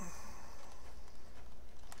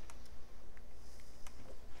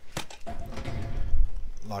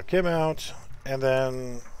 Lock him out, and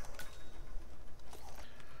then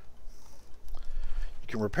you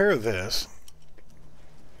can repair this.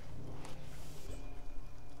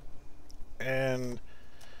 And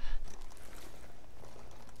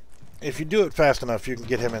if you do it fast enough, you can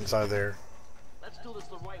get him inside there. Let's do this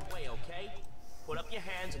the right way, okay? Put up your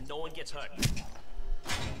hands and no one gets hurt.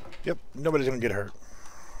 Yep, nobody's gonna get hurt.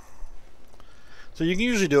 So you can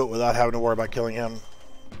usually do it without having to worry about killing him.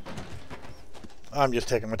 I'm just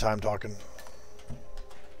taking my time talking.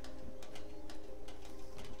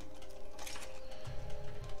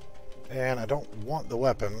 And I don't want the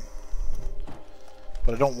weapon,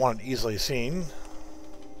 but I don't want it easily seen.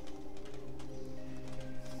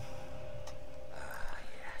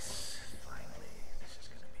 Yes. Finally, this is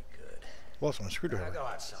gonna be good. Lost my screwdriver. Now go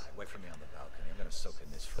outside. Wait for me on the balcony. I'm gonna soak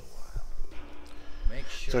in this for a while. Make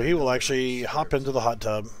sure. So he will actually hop into the hot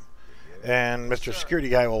tub, and Mr. Security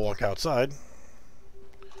Guy will walk outside.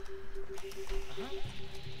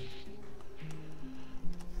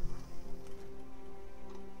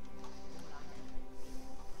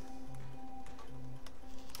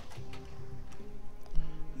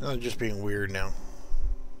 No, they're just being weird now.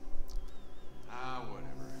 Whatever.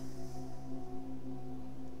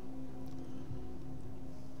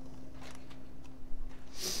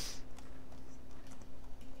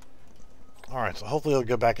 Alright, so hopefully he'll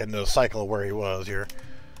go back into the cycle of where he was here.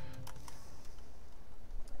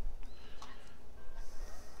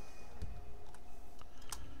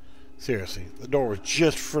 Seriously, the door was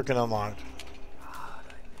just freaking unlocked.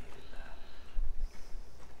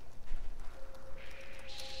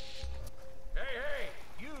 Hey,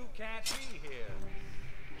 you can't be here.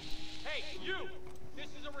 Hey, you! This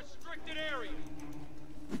is a restricted area.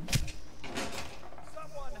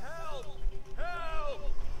 Someone help!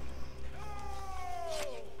 Help!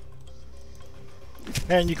 No!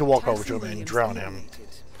 And you can walk over to him and drown him.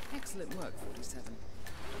 Excellent work, 47.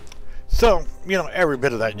 So, you know, every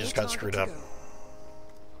bit of that just got screwed up.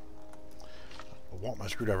 I want my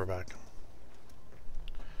screwdriver back.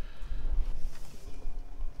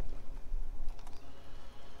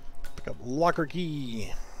 Pick up locker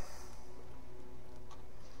key.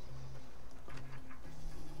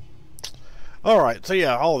 Alright, so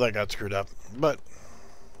yeah, all of that got screwed up. But,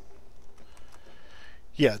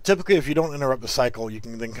 yeah, typically if you don't interrupt the cycle, you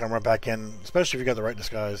can then come right back in, especially if you got the right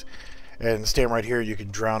disguise, and stand right here, you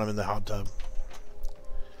can drown him in the hot tub.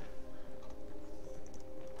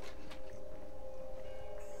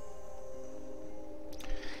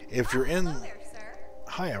 If you're in... Hello there, sir.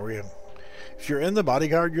 Hi, how are you? If you're in the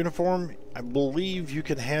bodyguard uniform, I believe you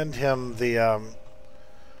can hand him the,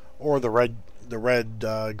 or the red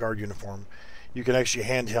guard uniform. You can actually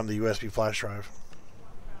hand him the USB flash drive.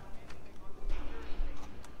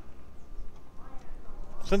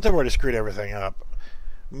 Since I've already screwed everything up,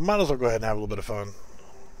 might as well go ahead and have a little bit of fun.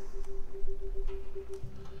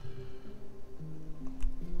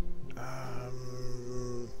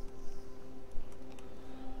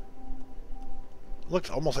 Looks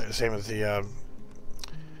almost like the same as the yeah,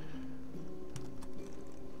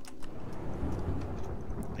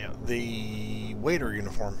 the waiter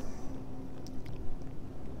uniform.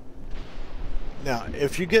 Now,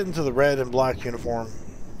 if you get into the red and black uniform,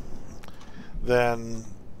 then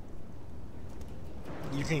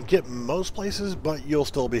you can get most places, but you'll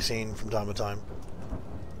still be seen from time to time.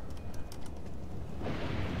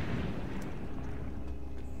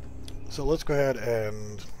 So let's go ahead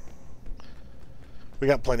and... We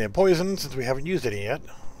got plenty of poison since we haven't used any yet.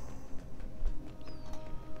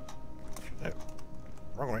 Oh,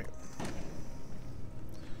 wrong way.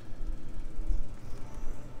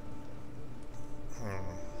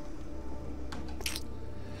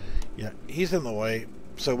 Yeah, he's in the way.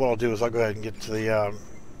 So what I'll do is I'll go ahead and get to the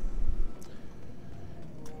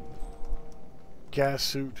gas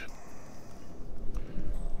suit.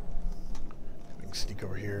 We can sneak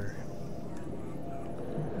over here.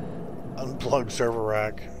 Unplug server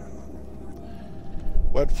rack.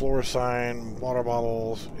 Wet floor sign, water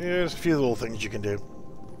bottles. Yeah, there's a few little things you can do.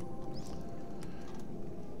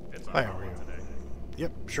 Hi, how are you? Today.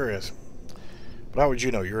 Yep, sure is. But how would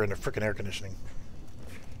you know? You're in the frickin' air conditioning.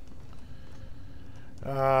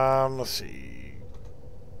 Let's see.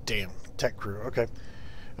 Damn, tech crew. Okay.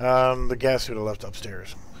 The gas suit I left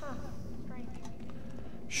upstairs.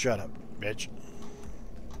 Shut up, bitch.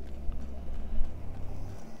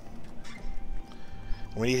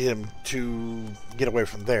 We need him to get away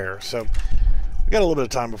from there. So we got a little bit of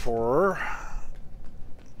time before.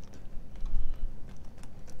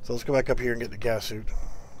 So let's go back up here and get the gas suit.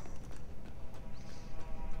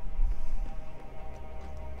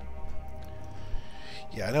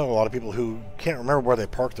 Yeah, I know a lot of people who can't remember where they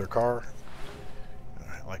parked their car.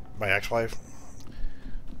 Like my ex-wife.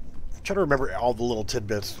 I try to remember all the little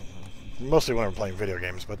tidbits. Mostly when I'm playing video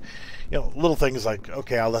games, but you know, little things like,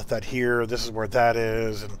 okay, I left that here, this is where that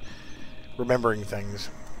is, and remembering things.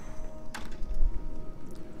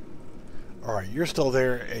 Alright, you're still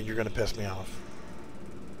there, and you're going to piss me off.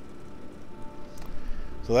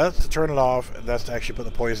 So that's to turn it off, and that's to actually put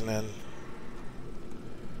the poison in.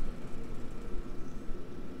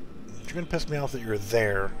 You're going to piss me off that you're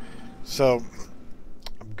there. So,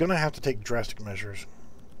 I'm going to have to take drastic measures.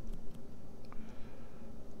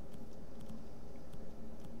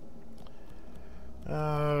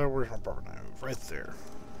 Where's my bar knife? Right there.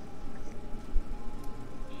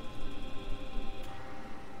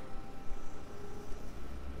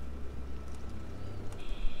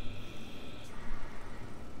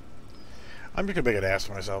 I'm just gonna make an ass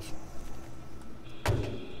of myself.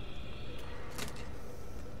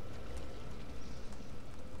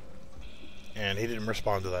 And he didn't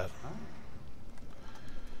respond to that.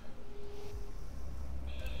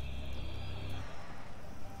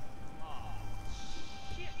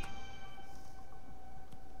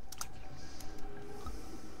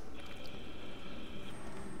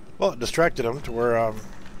 Well, it distracted him to where,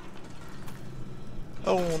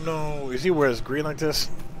 oh no, is he where it's green like this?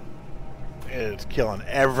 It's killing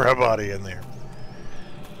everybody in there.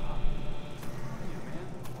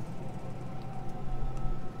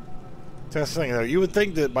 That's the thing, though. You would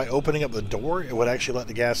think that by opening up the door, it would actually let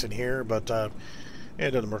the gas in here, but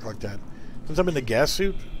it doesn't work like that. Since I'm in the gas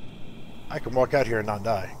suit, I can walk out here and not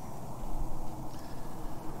die.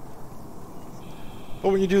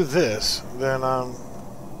 But when you do this, then,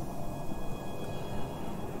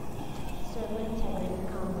 Server integrity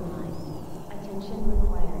compromised. Attention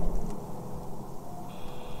required.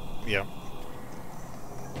 yeah.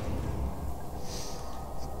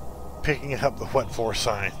 Picking up the what for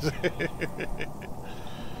signs.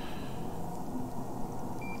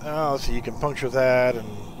 Oh, so you can puncture that and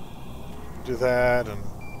do that and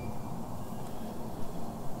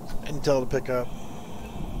intel to pick up.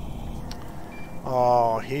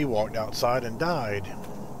 Oh, he walked outside and died.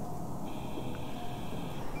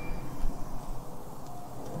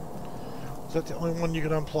 Is that the only one you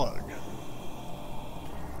can unplug?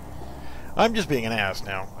 I'm just being an ass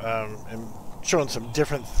now. And showing some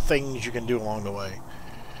different things you can do along the way.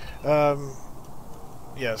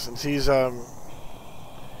 Yeah, since he's, the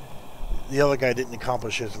other guy didn't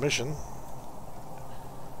accomplish his mission.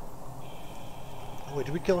 Oh, wait,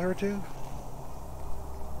 did we kill her too?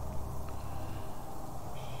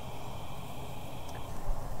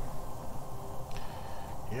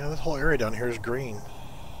 Yeah, this whole area down here is green.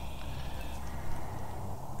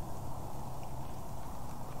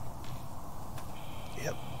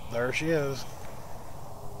 Yep, there she is.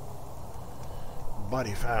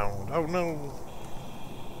 Body found. Oh no.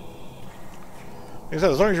 Like I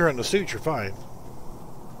said, as long as you're in the suit, you're fine.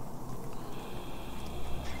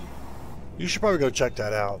 You should probably go check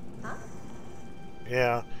that out. Huh?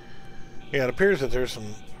 Yeah. Yeah, it appears that there's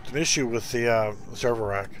an issue with the server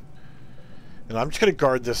rack. And I'm just going to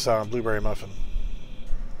guard this blueberry muffin.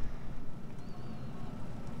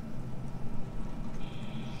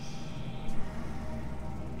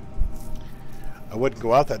 I wouldn't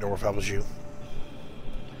go out that door if I was you.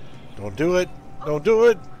 Don't do it. Don't do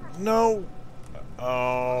it. No.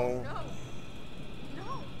 Oh.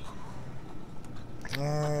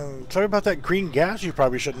 Sorry about that green gas you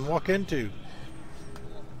probably shouldn't walk into.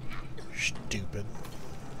 Stupid.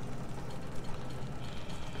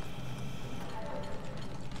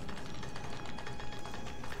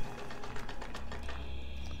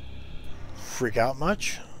 Freak out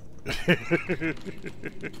much?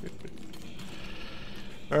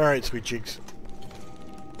 Alright, sweet cheeks.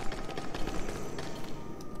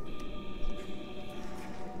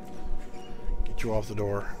 Get you off the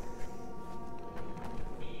door.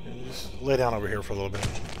 And just lay down over here for a little bit.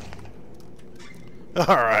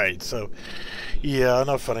 Alright, so yeah,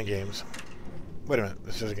 enough fun and games. Wait a minute,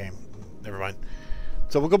 this is a game. Never mind.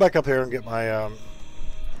 So we'll go back up here and get my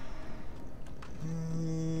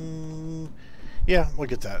yeah, we'll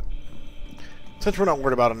get that. Since we're not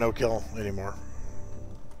worried about a no-kill anymore.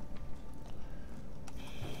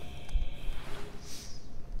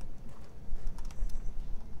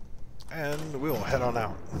 And we'll head on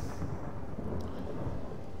out.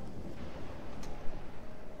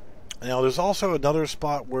 Now, there's also another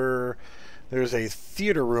spot where there's a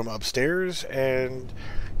theater room upstairs, and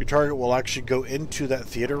your target will actually go into that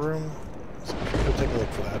theater room. So go take a look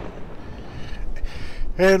for that.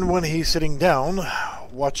 And when he's sitting down,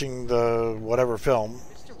 watching the whatever film,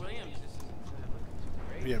 Mr. Williams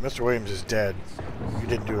isn't yeah, Mr. Williams is dead. You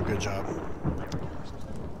didn't do a good job.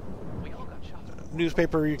 We all got shot.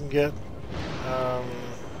 Newspaper you can get.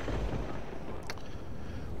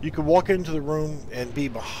 You can walk into the room and be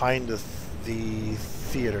behind the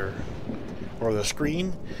theater or the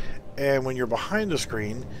screen, and when you're behind the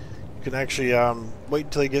screen, you can actually wait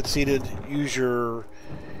until he gets seated, use your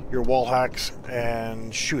wall hacks,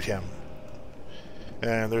 and shoot him.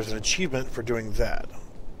 And there's an achievement for doing that.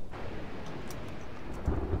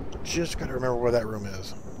 Just gotta remember where that room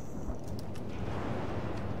is.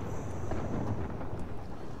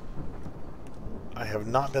 I have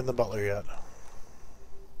not been the butler yet.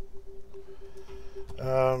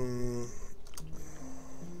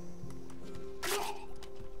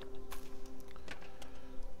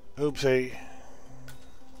 Oopsie.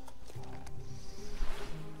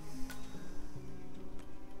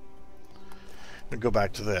 I'm gonna go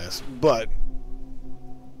back to this, but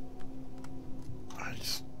I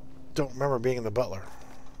just don't remember being in the butler.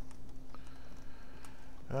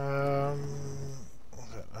 What was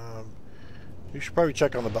that? You should probably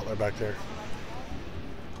check on the butler back there.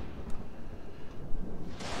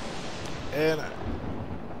 And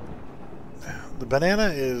the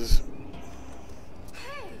banana is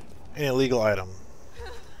an illegal item. Oh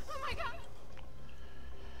my god!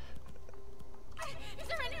 Is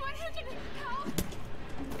there anyone who can help?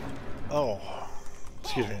 Oh,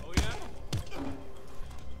 excuse me. Oh,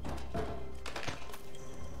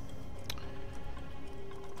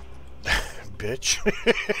 yeah? Bitch.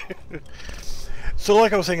 So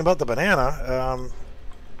like I was saying about the banana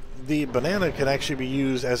can actually be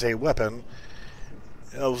used as a weapon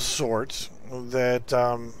of sorts that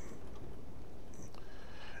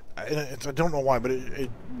I don't know why, but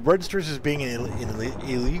it registers as being an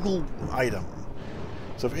illegal item.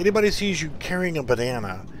 So if anybody sees you carrying a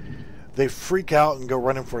banana, they freak out and go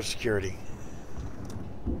running for security.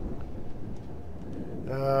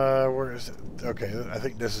 Where is it? Okay, I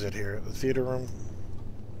think this is it here. The theater room.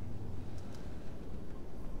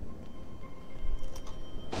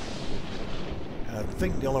 And I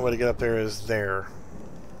think the only way to get up there is there.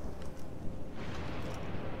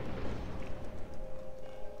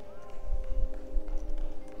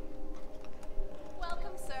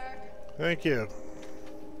 Welcome, sir. Thank you.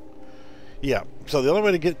 Yeah, so the only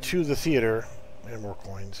way to get to the theater, and more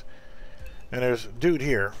coins, and there's a dude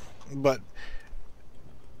here, but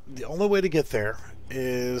the only way to get there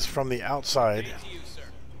is from the outside. Good day to you, sir.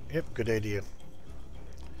 Yep, good day to you.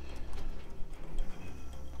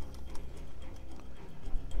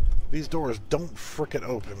 These doors don't frickin'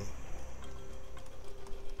 open.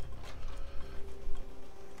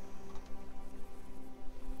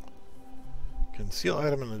 Conceal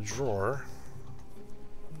item in the drawer.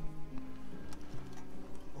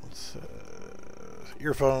 What's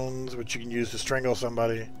earphones, which you can use to strangle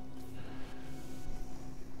somebody.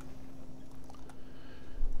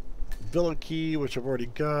 Villa key, which I've already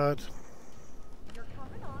got. You're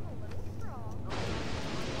coming on a little strong.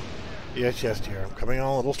 Yes, yes, dear. I'm coming on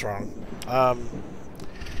a little strong.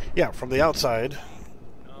 Yeah, from the outside,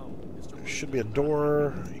 there should be a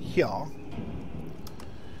door here.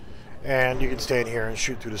 And you can stand here and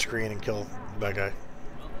shoot through the screen and kill that guy.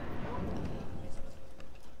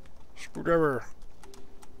 Screwdriver.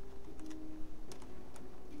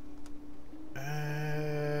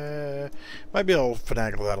 Might be able to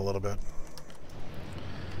finagle that a little bit.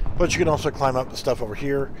 But you can also climb up the stuff over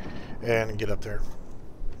here and get up there.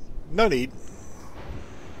 No need.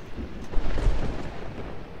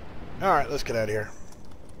 Alright, let's get out of here.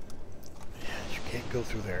 You can't go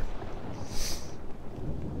through there.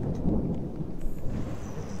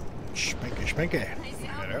 Spanky, spanky. Nice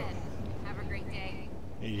outfit. Have a great day.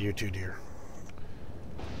 You too, dear.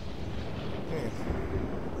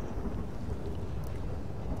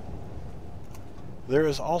 There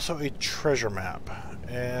is also a treasure map,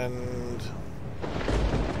 and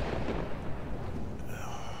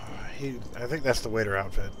I think that's the waiter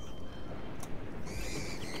outfit.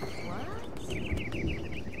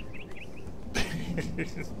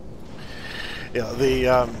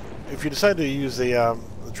 Yeah, if you decide to use the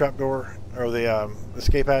trapdoor or the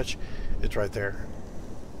escape hatch, it's right there.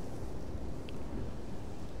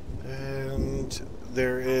 And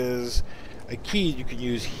there is a key you can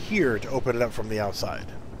use here to open it up from the outside.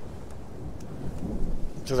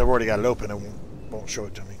 Since I've already got it open, it won't show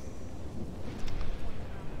it to me.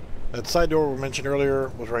 That side door we mentioned earlier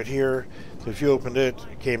was right here. So if you opened it,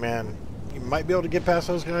 came in, you might be able to get past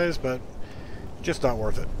those guys, but just not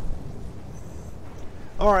worth it.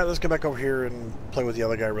 Alright, let's get back over here and play with the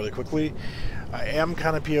other guy really quickly. I am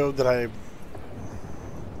kind of PO'd that I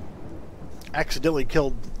accidentally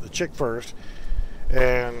killed the chick first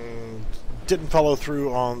and didn't follow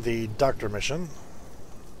through on the doctor mission.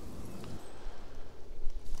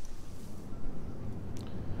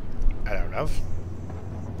 I don't know.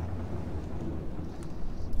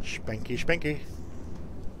 Spanky, spanky.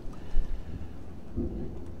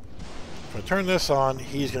 If I turn this on,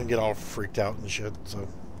 he's going to get all freaked out and shit, so.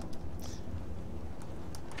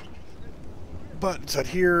 But it's out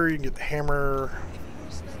here, you can get the hammer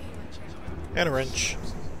and a wrench.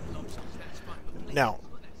 Now,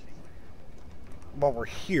 while we're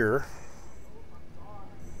here,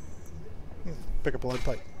 pick up a lead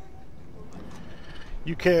pipe.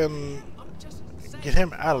 You can get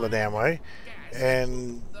him out of the damn way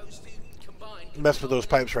and mess with those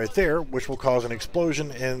pipes right there, which will cause an explosion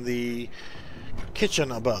in the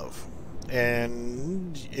kitchen above.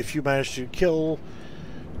 And if you manage to kill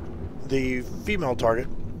the female target,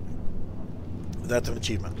 that's an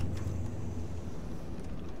achievement.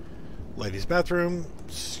 Ladies' bathroom,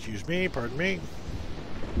 excuse me, pardon me.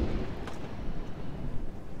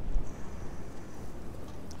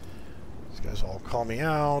 These guys all call me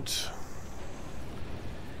out.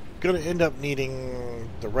 Gonna end up needing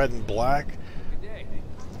the red and black. Good day.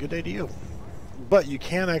 Good day to you. But you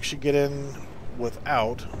can actually get in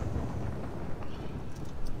without.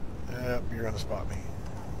 Yep, you're gonna spot me.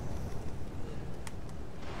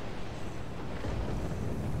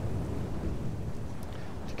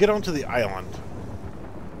 To get onto the island,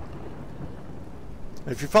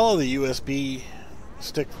 if you follow the USB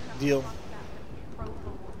stick deal,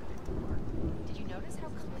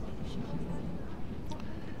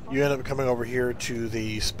 you end up coming over here to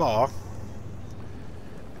the spa,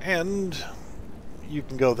 and you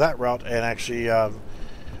can go that route and actually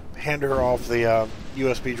hand her off the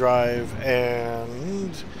USB drive,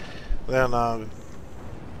 and then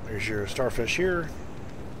there's your starfish here.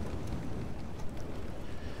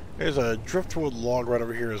 There's a driftwood log right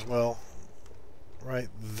over here as well, right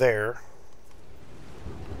there.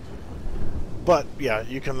 But yeah,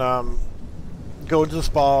 you can go into the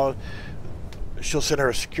spa. She'll send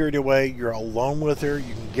her security away. You're alone with her.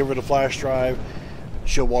 You can give her the flash drive.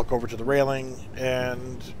 She'll walk over to the railing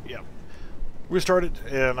and yeah, restart it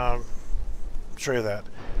and show you that.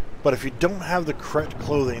 But if you don't have the correct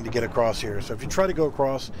clothing to get across here, so if you try to go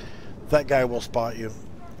across, that guy will spot you.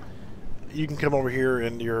 You can come over here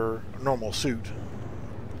in your normal suit.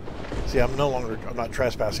 See, I'm not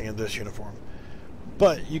trespassing in this uniform.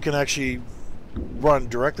 But you can actually run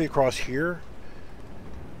directly across here,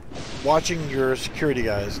 watching your security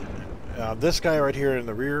guys. This guy right here in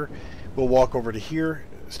the rear will walk over to here,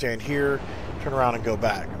 stand here, turn around and go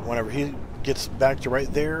back. Whenever he gets back to right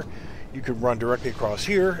there, you can run directly across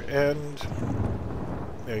here, and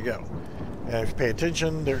there you go. And if you pay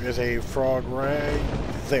attention, there is a frog right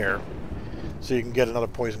there. So you can get another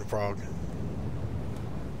poison frog.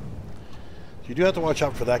 You do have to watch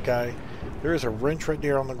out for that guy. There is a wrench right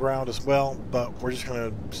there on the ground as well, but we're just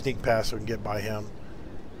going to sneak past so we can get by him.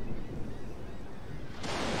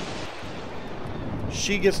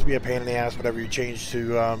 She gets to be a pain in the ass whenever you change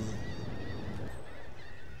to...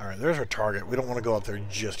 Alright, there's our target. We don't want to go up there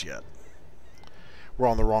just yet. We're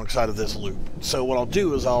on the wrong side of this loop. So what I'll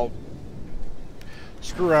do is I'll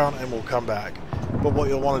screw around and we'll come back. But what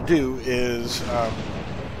you'll want to do is...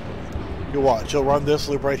 you'll watch. You'll run this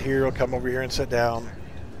loop right here. You'll come over here and sit down.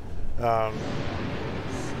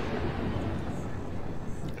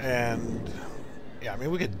 And... yeah, I mean,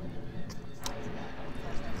 we could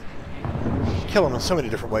kill him in so many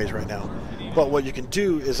different ways right now. But what you can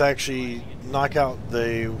do is actually knock out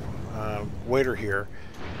the waiter here,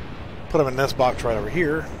 put him in this box right over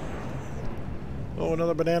here. Oh,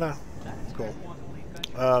 another banana. Cool.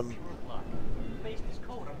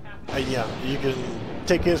 Yeah, you can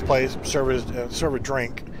take his place, serve a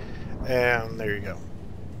drink, and there you go.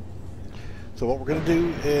 So what we're going to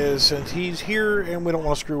do is, since he's here and we don't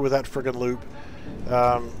want to screw with that friggin' loop,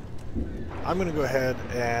 I'm going to go ahead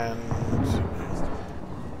and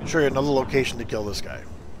show you another location to kill this guy.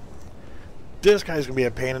 This guy's going to be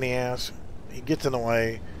a pain in the ass. He gets in the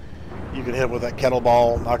way. You can hit him with that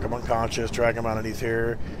kettleball, knock him unconscious, drag him underneath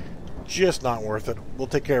here. Just not worth it. We'll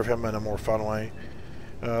take care of him in a more fun way.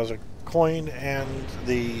 There's a coin and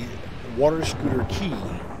the water scooter key.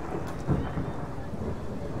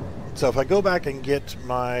 So if I go back and get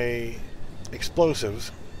my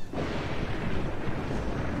explosives,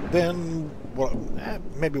 then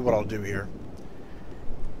maybe what I'll do here.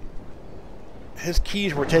 His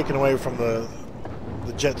keys were taken away from the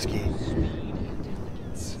jet ski. Kind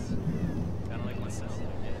of like myself.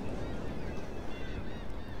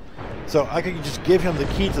 So I could just give him the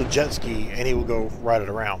key to the jet ski and he will go ride it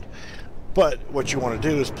around. But what you want to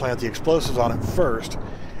do is plant the explosives on it first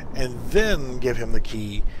and then give him the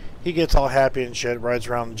key. He gets all happy and shit, rides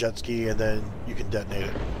around the jet ski, and then you can detonate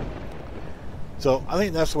it. So I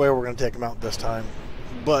think that's the way we're going to take him out this time.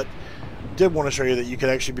 But did want to show you that you could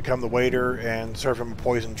actually become the waiter and serve him a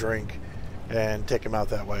poison drink and take him out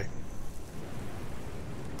that way.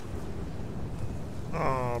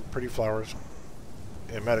 Oh, pretty flowers.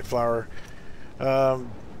 Medic flower. So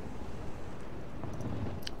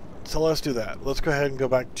let's do that. Let's go ahead and go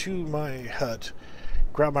back to my hut,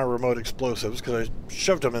 grab my remote explosives, because I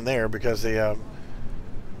shoved them in there because they, there's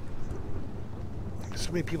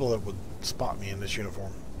so many people that would spot me in this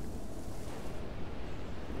uniform.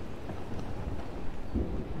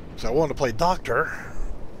 So I wanted to play Doctor.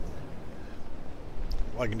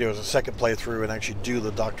 What I can do is a second playthrough and actually do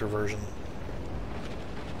the Doctor version.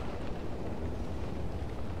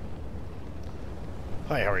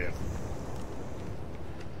 Hi, how are you?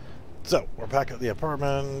 So, we're back at the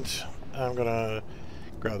apartment. I'm gonna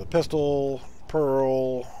grab the pistol,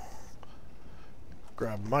 Pearl,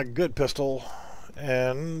 grab my good pistol,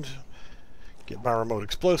 and get my remote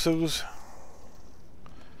explosives.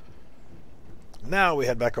 Now we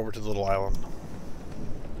head back over to the little island.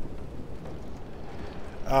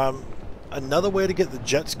 Another way to get the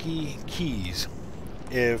jet ski keys,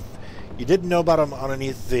 if you didn't know about them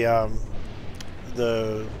underneath the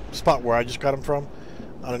spot where I just got them from,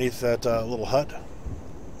 underneath that little hut,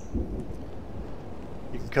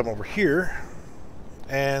 you can come over here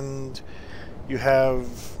and you have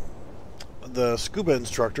the scuba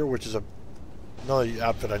instructor, which is another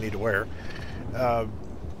outfit I need to wear.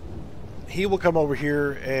 He will come over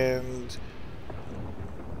here and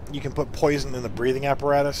you can put poison in the breathing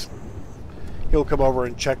apparatus. He'll come over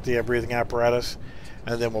and check the breathing apparatus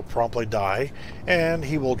and then will promptly die, and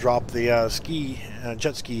he will drop the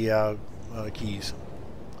jet ski keys.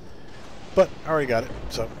 But I already got it,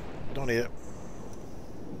 so don't need it.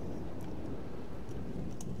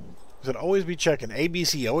 I said always be checking.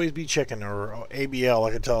 ABC, always be checking, or ABL,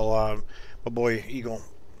 I could tell my boy Eagle,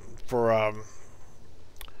 for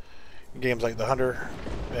games like The Hunter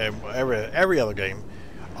and every other game.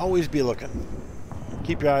 Always be looking.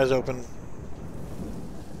 Keep your eyes open.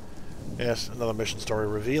 Yes, another mission story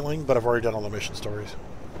revealing, but I've already done all the mission stories.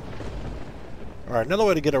 Alright, another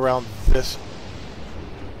way to get around this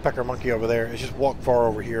pecker monkey over there is just walk far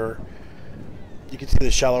over here. You can see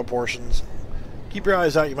the shallow portions. Keep your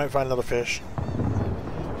eyes out, you might find another fish.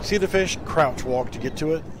 See the fish? Crouch walk to get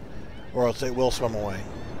to it, or else it will swim away.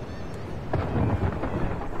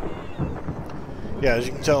 Yeah, as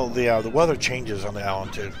you can tell, the weather changes on the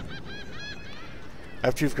island too.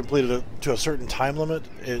 After you've completed it to a certain time limit,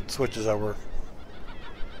 it switches over.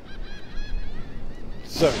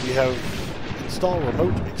 So you have install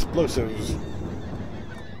remote explosives.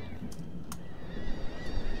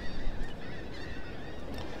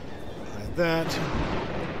 Like that.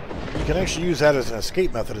 You can actually use that as an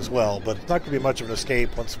escape method as well, but it's not going to be much of an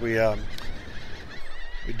escape once we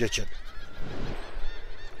ditch it.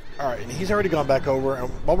 Alright, and he's already gone back over, and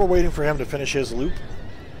while we're waiting for him to finish his loop,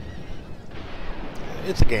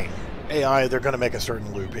 it's a game. AI, they're going to make a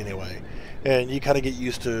certain loop anyway. And you kind of get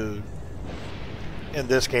used to, in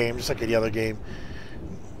this game, just like any other game,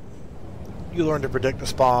 you learn to predict the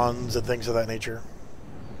spawns and things of that nature.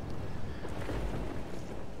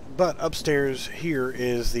 But upstairs here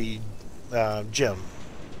is the gym.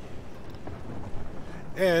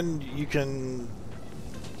 And you can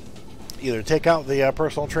either take out the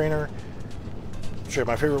personal trainer. I'll show you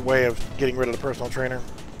my favorite way of getting rid of the personal trainer.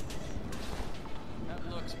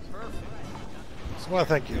 Well,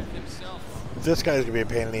 thank you. This guy's going to be a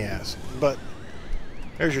pain in the ass. But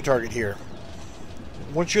there's your target here.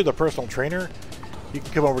 Once you're the personal trainer, you can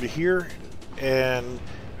come over to here and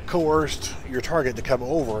coerce your target to come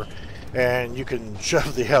over, and you can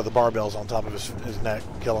shove the barbells on top of his neck,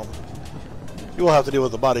 kill him. You will have to deal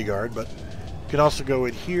with the bodyguard, but you can also go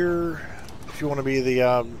in here if you want to be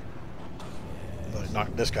the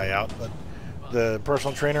knock this guy out, but the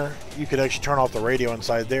personal trainer. You could actually turn off the radio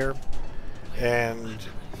inside there, and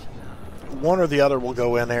one or the other will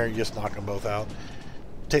go in there and just knock them both out.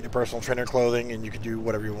 Take the personal trainer clothing and you can do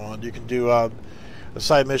whatever you want. You can do a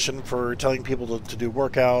side mission for telling people to do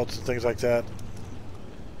workouts and things like that.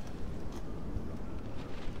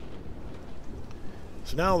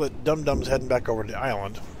 So now that Dum Dum's heading back over to the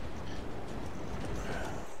island,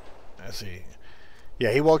 Let's see.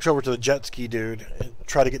 Yeah, he walks over to the jet ski dude and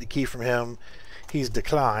try to get the key from him. He's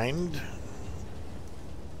declined.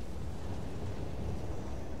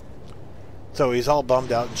 So he's all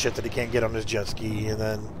bummed out and shit that he can't get on his jet ski. And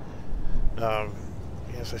then,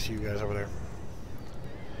 yes, I see you guys over there.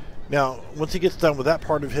 Now, once he gets done with that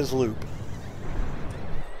part of his loop,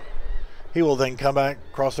 he will then come back,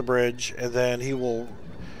 cross the bridge, and then he will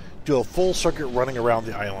do a full circuit running around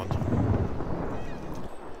the island.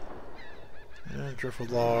 And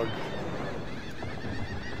driftwood log.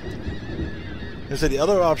 And so the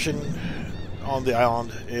other option on the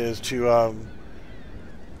island is to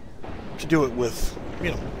do it with,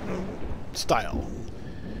 you know, style.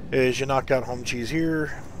 Is you knock out home cheese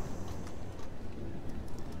here,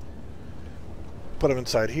 put them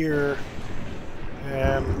inside here,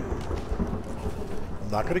 and I'm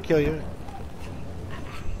not going to kill you.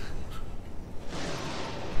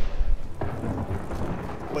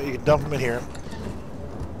 But you can dump them in here.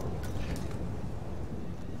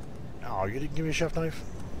 Oh, you didn't give me a chef knife?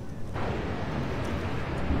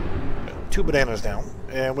 2 bananas down.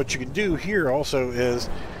 And what you can do here also is,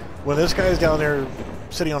 when this guy's down there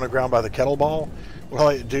sitting on the ground by the kettle ball, what I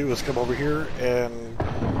like to do is come over here and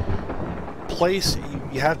place,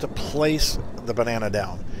 you have to place the banana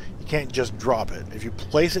down. You can't just drop it. If you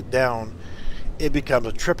place it down, it becomes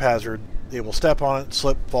a trip hazard. They will step on it,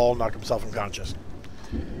 slip, fall, knock himself unconscious.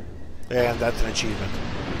 And that's an achievement.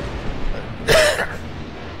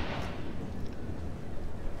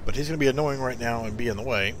 But he's going to be annoying right now and be in the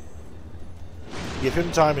way. Give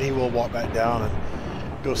him time and he will walk back down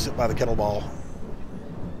and go sit by the kettle ball.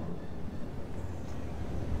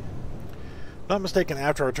 Not mistaken,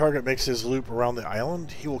 after our target makes his loop around the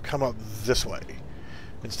island, he will come up this way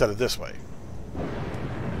instead of this way.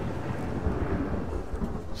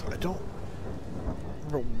 So I don't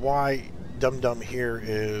remember why Dum Dum here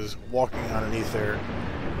is walking underneath there,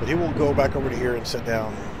 but he will go back over to here and sit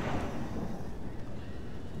down.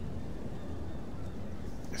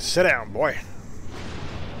 Sit down, boy.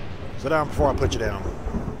 Sit down before I put you down.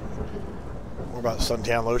 More about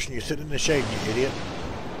suntan lotion. You sit in the shade, you idiot.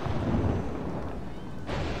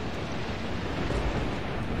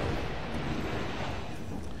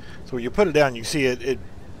 So when you put it down, you see it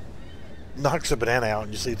knocks the banana out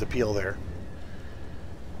and just leaves the peel there.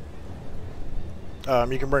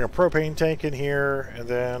 You can bring a propane tank in here, and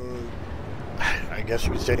then I guess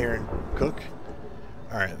you can sit here and cook.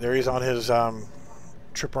 Alright, there he's on his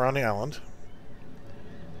trip around the island.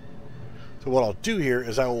 So what I'll do here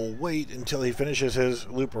is I will wait until he finishes his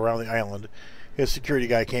loop around the island. His security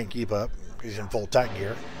guy can't keep up. He's in full tack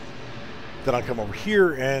gear. Then I'll come over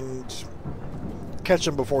here and catch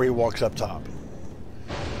him before he walks up top.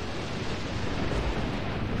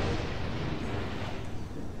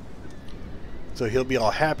 So he'll be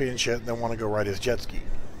all happy and shit and then want to go ride his jet ski.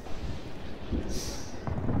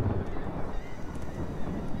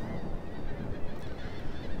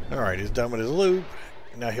 Alright, he's done with his loop.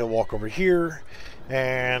 Now he'll walk over here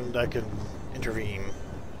and I can intervene.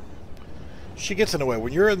 She gets in the way.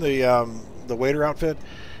 When you're in the waiter outfit,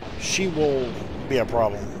 she will be a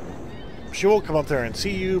problem. She will come up there and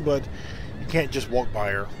see you, but you can't just walk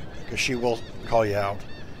by her because she will call you out.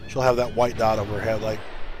 She'll have that white dot over her head like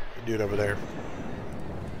the dude over there.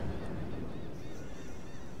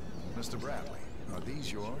 Mr. Bradley, are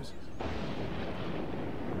these yours?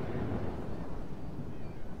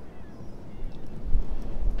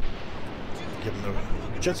 Give him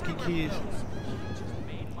the jet ski keys.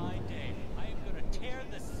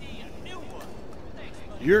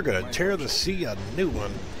 You're gonna tear the sea a new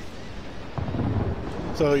one.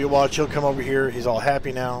 So you watch, he'll come over here. He's all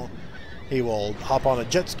happy now. He will hop on a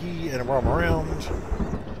jet ski and roam around.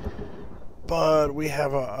 But we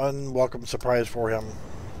have an unwelcome surprise for him.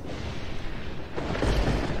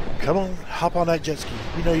 Come on, hop on that jet ski.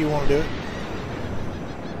 You know you want to do it.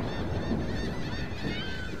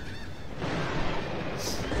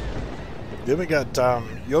 Then we got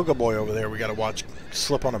Yoga Boy over there we got to watch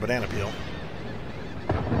slip on a banana peel.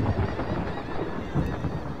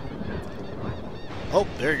 Oh,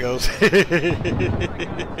 there he goes.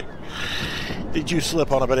 Did you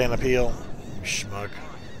slip on a banana peel? Schmuck.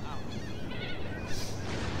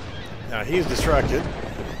 Now he's distracted.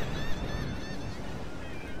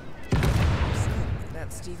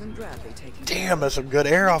 That's Stephen Bradley taking. Damn, that's some good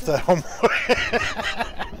air off that homeboy.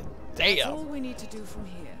 Damn. That's all we need to do from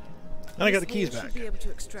here. And I got the keys Should back. be able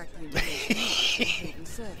to extract the information from Haven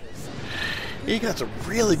servers. He got some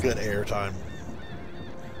really good air time.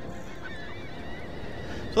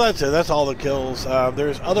 So that's it. That's all the kills.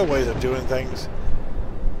 There's other ways of doing things.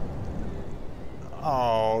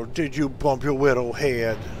 Oh, did you bump your little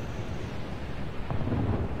head?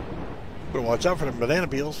 Better watch out for the banana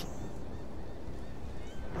peels.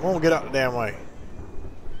 Won't get out the damn way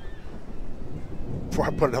before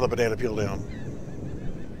I put another banana peel down.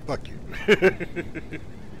 Fuck you.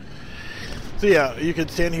 So yeah, you can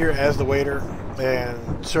stand here as the waiter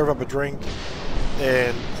and serve up a drink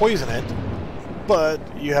and poison it, but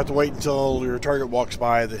you have to wait until your target walks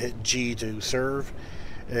by that hit G to serve,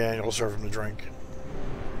 and you'll serve them the drink.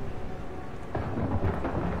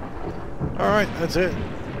 Alright, that's it.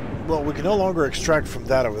 Well, we can no longer extract from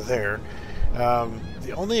that over there.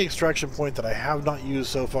 The only extraction point that I have not used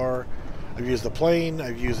so far, I've used the plane,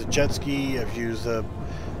 I've used the jet ski, I've used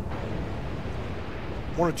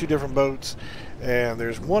one or two different boats, and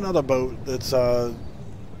there's one other boat that's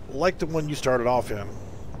like the one you started off in.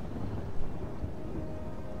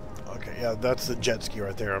 Okay, yeah, that's the jet ski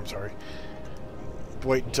right there, I'm sorry.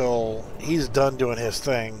 Wait until he's done doing his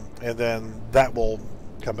thing, and then that will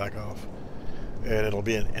come back off, and it'll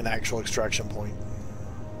be an actual extraction point.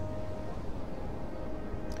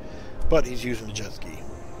 But he's using the jet ski.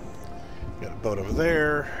 Got a boat over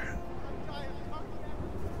there.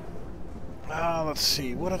 Let's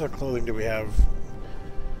see, what other clothing do we have?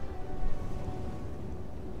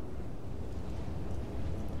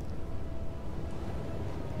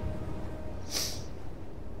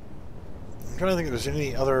 I'm trying to think if there's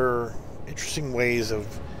any other interesting ways of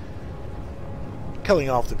killing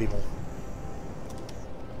off the people.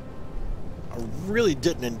 I really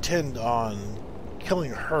didn't intend on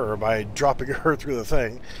killing her by dropping her through the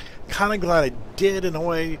thing. Kind of glad I did in a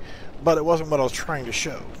way, but it wasn't what I was trying to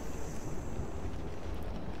show.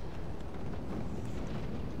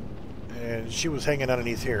 And she was hanging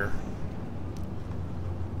underneath here.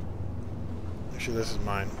 Actually, this is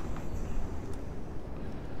mine.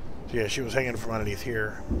 So yeah, she was hanging from underneath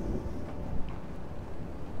here.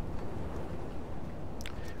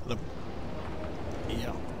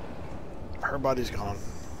 Yeah. Her body's gone.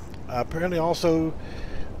 Apparently also,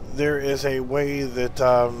 there is a way that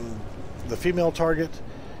the female target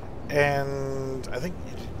and I think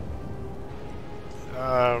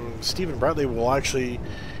Steve and Bradley will actually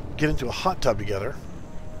get into a hot tub together,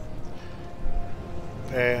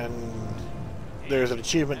 and there's an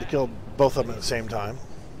achievement to kill both of them at the same time.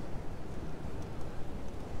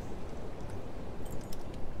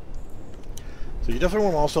 So you definitely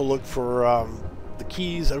want to also look for the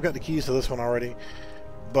keys. I've got the keys to this one already,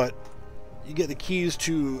 but you get the keys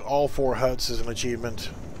to all 4 huts as an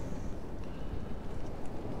achievement.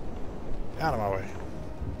 Out of my way.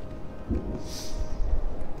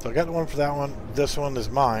 So I got the one for that one. This one is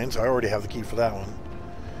mine, so I already have the key for that one.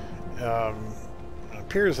 It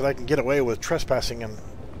appears that I can get away with trespassing in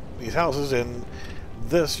these houses in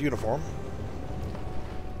this uniform.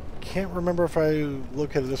 Can't remember if I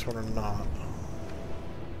located this one or not.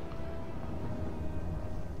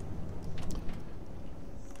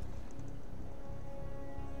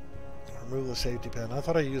 Remove the safety pin. I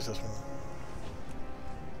thought I used this one.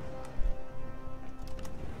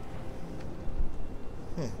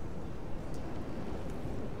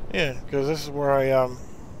 Yeah, because this is where I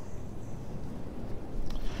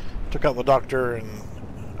took out the doctor and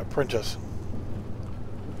apprentice.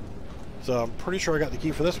 So I'm pretty sure I got the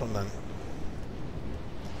key for this one then.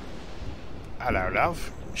 Hello,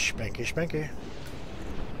 love. Spanky, spanky.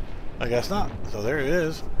 I guess not. So there it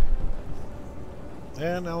is.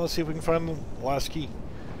 And now let's see if we can find the last key.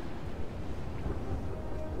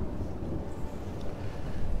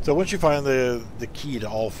 So once you find the key to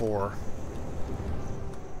all 4,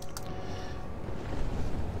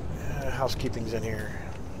 housekeeping's in here.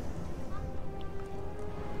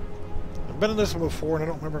 I've been in this one before and I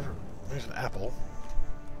don't remember. There's an apple.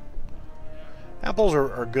 Apples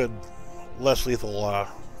are good, less lethal.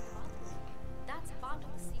 That's part of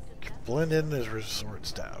the secret. Blend in as resort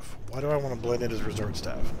staff. Why do I want to blend in as resort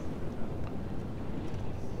staff?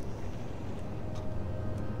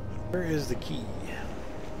 Where is the key?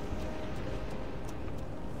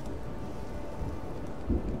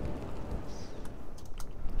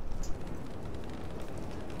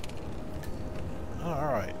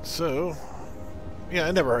 Alright, so yeah,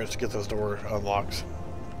 it never hurts to get those door unlocks.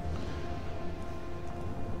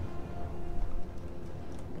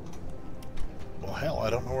 Well, hell, I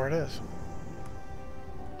don't know where it is.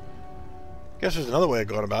 Guess there's another way of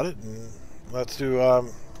going about it, and let's do,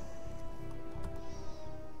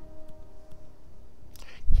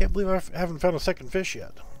 can't believe I haven't found a second fish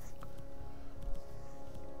yet.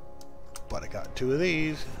 But I got 2 of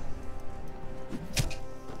these.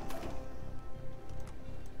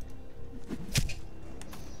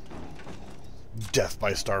 Death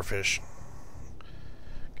by starfish.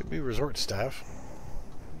 Could be resort staff.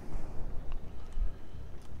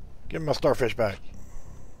 Give me my starfish back.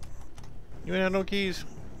 You ain't have no keys?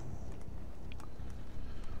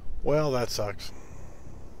 Well, that sucks.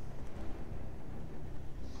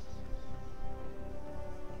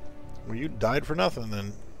 Well, you died for nothing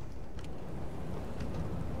then.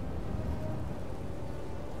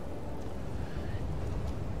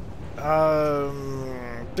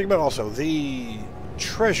 Think about also the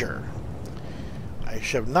treasure. I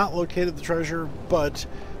have not located the treasure, but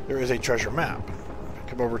there is a treasure map.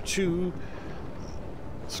 Come over to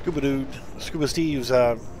Scuba Steve's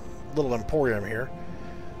little emporium here.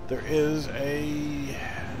 There is a...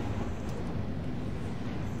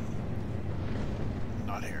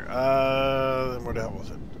 Not here. Where the hell was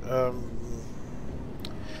it?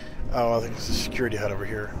 Oh, I think it's a security hut over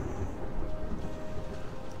here.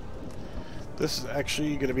 This is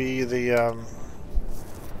actually going to be the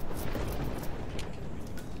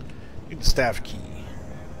staff key.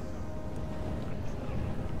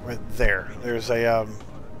 Right there. There's a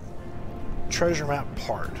treasure map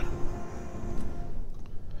part.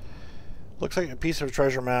 Looks like a piece of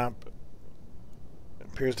treasure map. It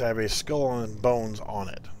appears to have a skull and bones on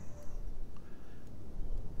it.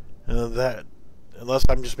 And that, unless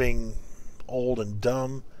I'm just being old and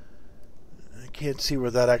dumb, I can't see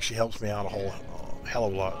where that actually helps me out a whole hell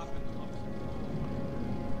of a lot.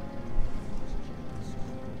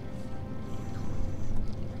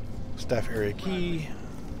 Staff area key.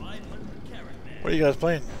 What are you guys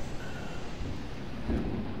playing?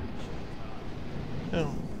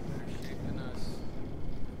 No.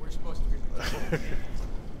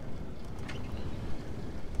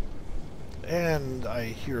 And I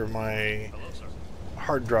hear my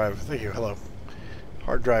hard drive. Thank you. Hello.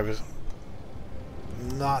 Hard drive is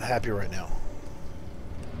not happy right now.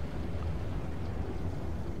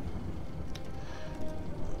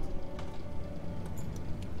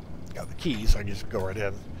 Got the key, so I can just go right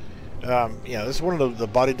in. Yeah, this is one of the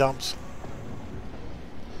body dumps.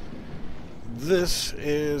 This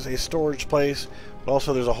is a storage place, but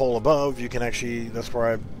also there's a hole above. You can actually, that's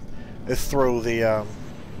where I throw the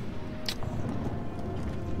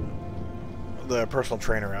personal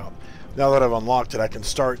trainer out. Now that I've unlocked it, I can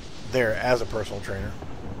start there as a personal trainer.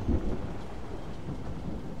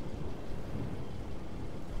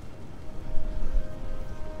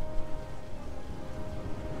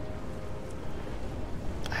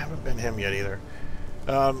 I haven't been him yet either.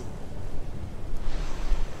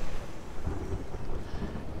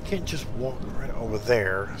 Can't just walk right over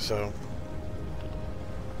there, so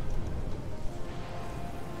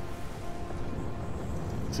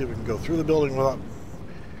let's see if we can go through the building without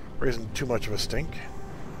raising too much of a stink.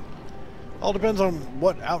 All depends on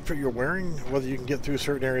what outfit you're wearing, whether you can get through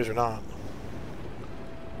certain areas or not.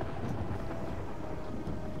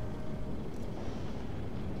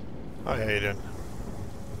 Hi, how you doing?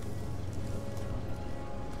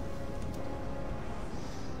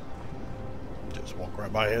 Just walk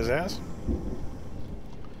right by his ass.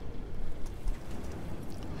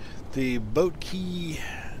 The boat key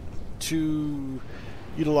to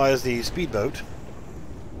utilize the speedboat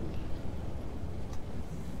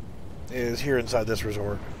is here inside this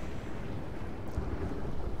resort.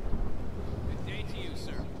 Good day to you,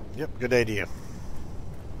 sir. Yep, good day to you.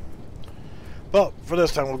 Well, for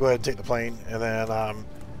this time we'll go ahead and take the plane, and then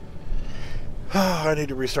I need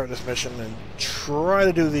to restart this mission and try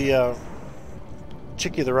to do the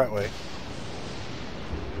chickie the right way.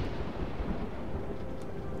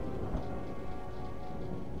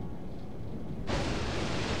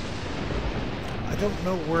 I don't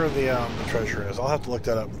know where the treasure is. I'll have to look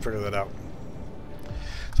that up and figure that out.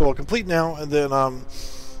 So we'll complete now, and then what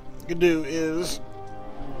you can do is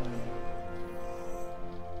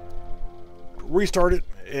restart it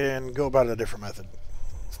and go about it a different method.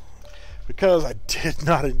 Because I did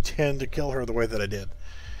not intend to kill her the way that I did.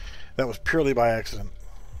 That was purely by accident.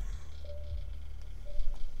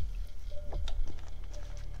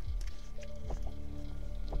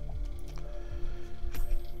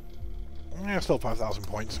 Yeah, still 5,000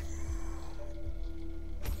 points.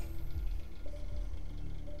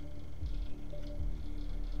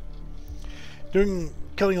 Killing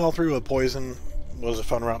all three with poison was a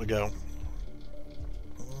fun route to go.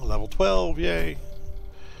 Level 12, yay.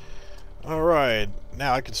 Alright,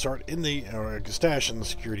 now I can start in the, or I can stash in the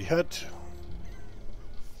security hut.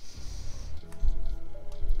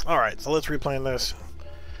 Alright, so let's replan this.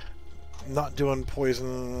 Not doing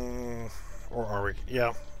poison, or are we?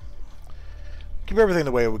 Yeah. Keep everything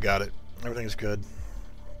the way we got it. Everything's good.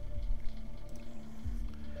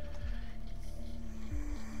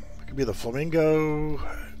 It could be the flamingo,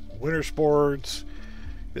 winter sports,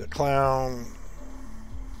 be the clown.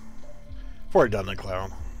 I've already done the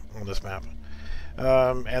clown. on this map.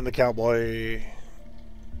 And the cowboy.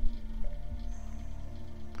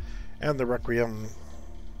 And the Requiem.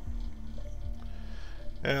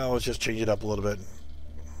 Yeah, let's just change it up a little bit.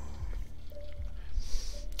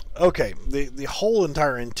 Okay, the whole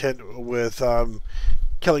entire intent with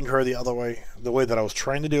killing her the other way, the way that I was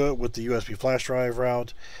trying to do it with the USB flash drive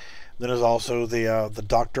route, then there's also the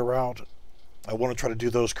doctor route. I want to try to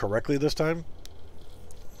do those correctly this time.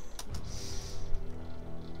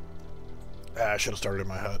 I should have started in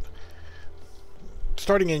my hut.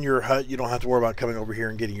 Starting in your hut, you don't have to worry about coming over here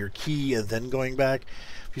and getting your key and then going back.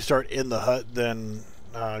 If you start in the hut, then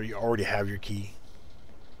you already have your key.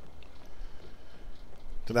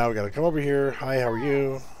 So now we got to come over here. Hi, how are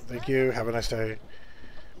you? Thank you. Have a nice day.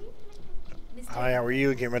 Hi, how are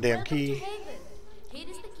you? Give me my damn key. Here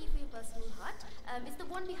is the key for your personal hut. It's the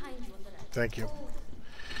one behind you on the right. Thank you.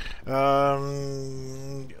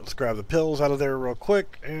 Let's grab the pills out of there real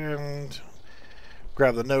quick and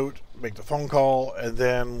grab the note, make the phone call, and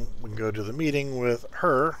then we can go to the meeting with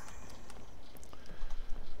her.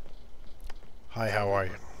 Hi, how are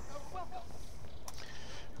you?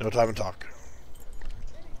 No time to talk.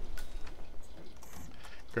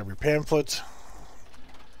 Grab your pamphlets.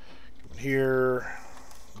 Here,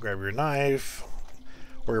 grab your knife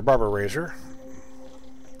or your barber razor.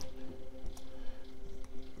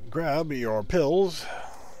 Grab your pills.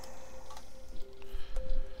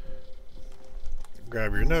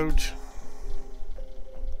 Grab your note.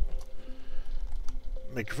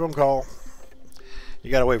 Make your phone call.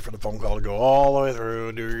 You gotta wait for the phone call to go all the way through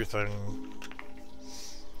and do your thing.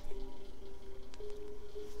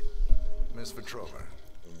 Miss Petrova.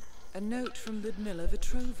 A note from Ludmilla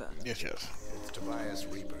Vetrova. Yes, yes. It's Tobias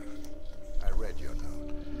Reaper. I read your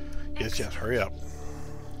note. Yes, yes, hurry up.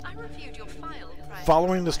 I reviewed your file prior.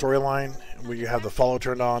 Following the storyline, when you have the follow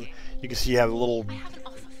turned on, you can see you have a little I have an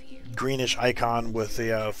offer for you. greenish icon with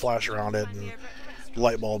the flash around it and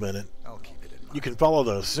light bulb in it. I'll keep it in mind. You can follow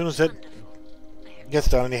those. As soon as it gets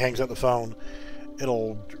done and he hangs up the phone,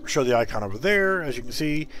 it'll show the icon over there, as you can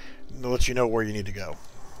see, and it'll let you know where you need to go.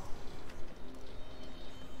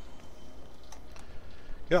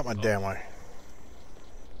 Get out my damn way.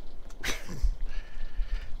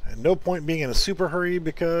 And no point being in a super hurry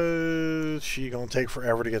because she's gonna take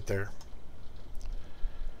forever to get there.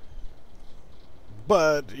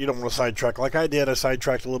 But you don't want to sidetrack like I did. I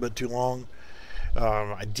sidetracked a little bit too long.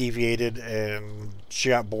 I deviated and she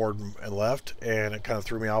got bored and left, and it kind of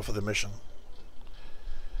threw me off of the mission.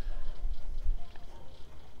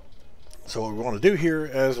 So what we want to do here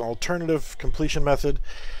as an alternative completion method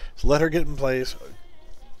is let her get in place,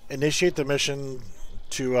 initiate the mission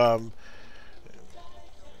to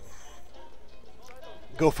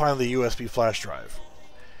go find the USB flash drive.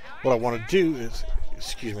 What I want to do is,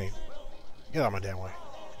 excuse me, get out of my damn way.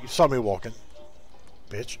 You saw me walking,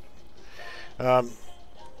 bitch.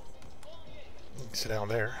 Sit down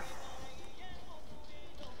there.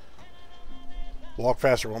 Walk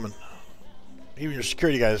faster, woman. Even your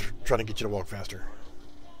security guys are trying to get you to walk faster.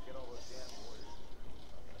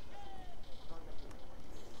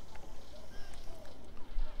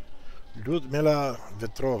 Ludmilla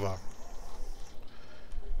Vetrova.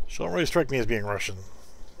 She don't really strike me as being Russian.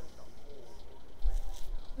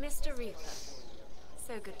 Mr. Reaper,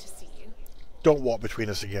 so good to see you. Don't walk between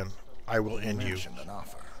us again. I will end you. Mentioned an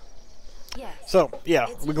offer. Yes. So, yeah,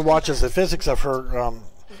 we can watch as the physics of her,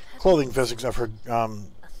 clothing physics of her,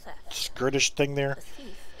 skirtish thing there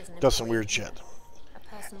does some weird shit.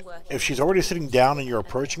 If she's already sitting down and you're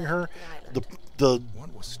approaching her,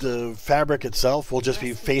 the fabric itself will just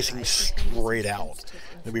be facing straight out.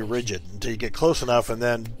 It'll be rigid until you get close enough, and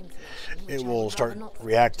then it will start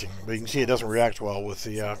reacting. But you can see it doesn't react well with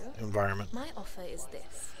the environment. My offer is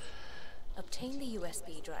this. Obtain the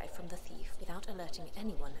USB drive from the thief without alerting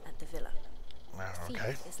anyone at the villa.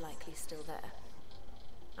 Okay. Thief is likely still there.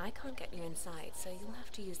 I can't get you inside, so you'll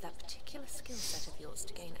have to use that particular skill set of yours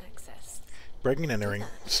to gain access. Breaking and entering,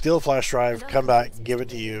 steal flash drive, come back, give it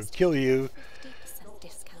to you, kill you. 50%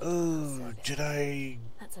 discount. Oh, did I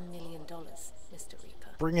That's $1 million, Mr. Reaper.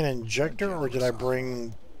 bring an injector, or did I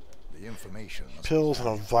bring The information must pills in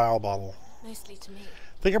a vial bottle? Mostly to me.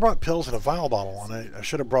 I think I brought pills in a vial bottle, and I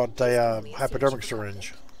should have brought a hypodermic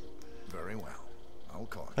syringe. very well. I'll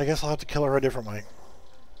call I guess I'll have to kill her a different way.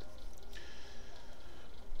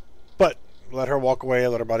 But let her walk away,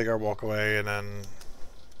 let her bodyguard walk away, and then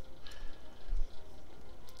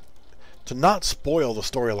to not spoil the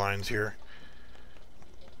storylines here,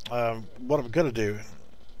 what I'm gonna do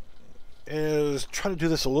is try to do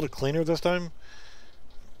this a little cleaner this time.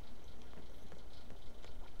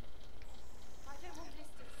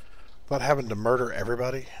 without having to murder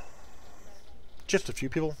everybody. Just a few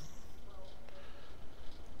people.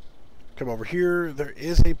 Come over here. There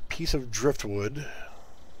is a piece of driftwood.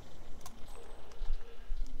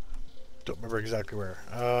 Don't remember exactly where.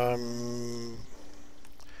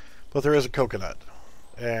 But there is a coconut.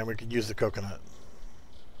 And we could use the coconut.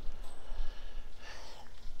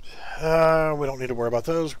 We don't need to worry about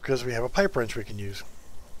those because we have a pipe wrench we can use.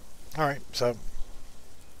 Alright, so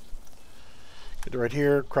get it right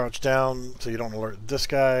here, crouch down so you don't alert this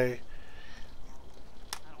guy.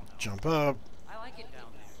 Jump up.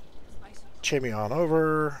 Chimney on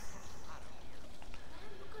over.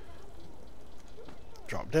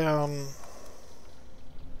 Drop down.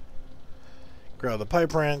 Grab the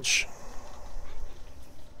pipe wrench.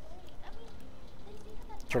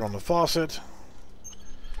 Turn on the faucet.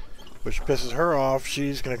 Which pisses her off.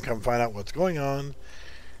 She's going to come find out what's going on.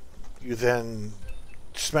 You then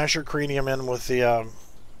smash her cranium in with the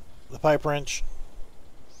pipe wrench.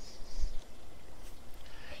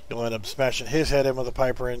 You'll end up smashing his head in with a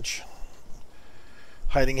pipe wrench.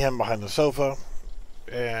 Hiding him behind the sofa.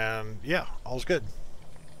 And yeah, all's good.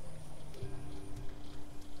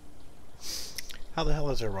 How the hell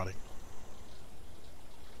is everybody?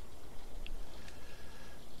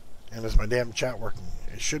 And is my damn chat working?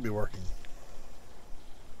 It should be working.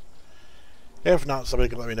 If not, somebody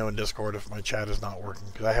can let me know in Discord if my chat is not working,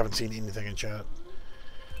 because I haven't seen anything in chat.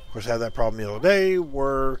 Of course, I had that problem the other day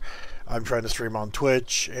where I'm trying to stream on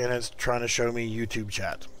Twitch and it's trying to show me YouTube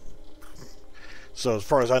chat. So as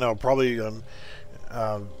far as I know, probably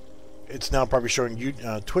it's now probably showing you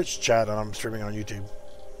Twitch chat and I'm streaming on YouTube.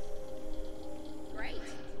 Great.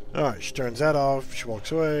 Alright, she turns that off. She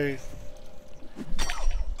walks away.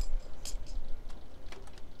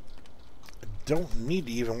 I don't need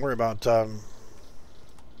to even worry about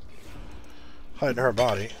hiding her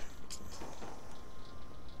body.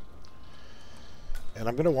 And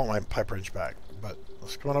I'm going to want my pipe wrench back. But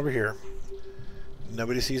let's go on over here.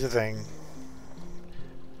 Nobody sees a thing.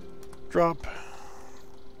 Drop.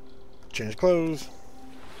 Change clothes.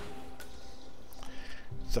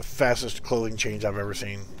 It's the fastest clothing change I've ever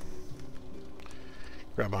seen.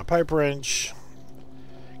 Grab my pipe wrench.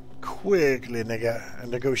 Quickly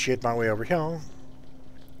negotiate my way over here.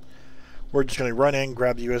 We're just going to run in,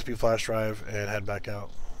 grab the USB flash drive, and head back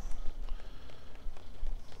out.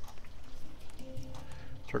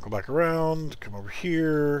 Circle back around, come over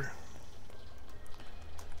here.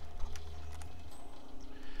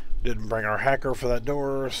 Didn't bring our hacker for that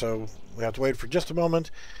door, so we have to wait for just a moment.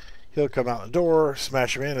 He'll come out the door,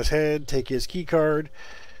 smash him in his head, take his key card,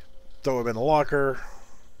 throw him in the locker.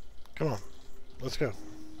 Come on, let's go.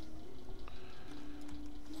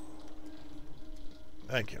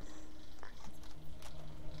 Thank you.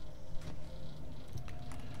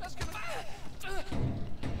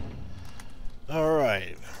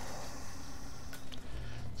 Alright.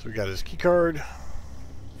 So we got his key card.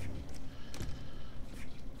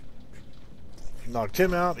 Knocked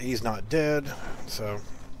him out. He's not dead. So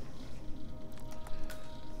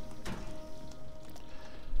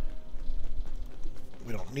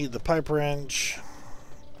we don't need the pipe wrench.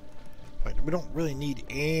 We don't really need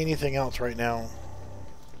anything else right now.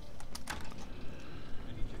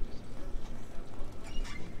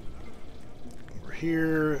 Over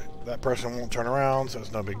here. That person won't turn around, so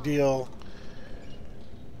it's no big deal.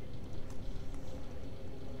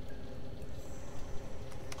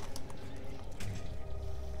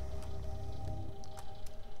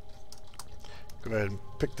 Go ahead and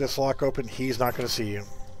pick this lock open. He's not going to see you.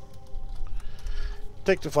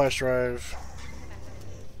 Take the flash drive.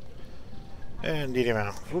 And need him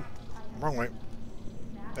out. Oop, wrong way.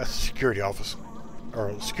 That's the security office.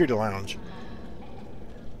 Or security lounge.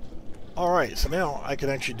 Alright, so now I can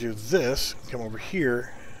actually do this. Come over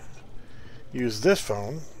here. Use this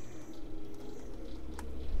phone.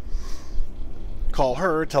 Call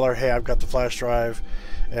her. Tell her, hey, I've got the flash drive.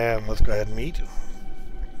 And let's go ahead and meet.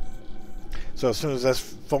 So as soon as this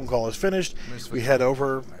phone call is finished, we head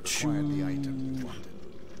over to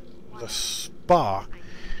the spa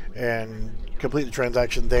and complete the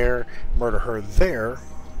transaction there, murder her there.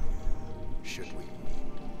 Should we?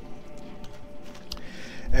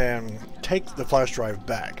 And take the flash drive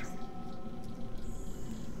back.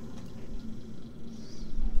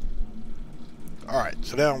 Alright,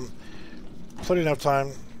 so now plenty enough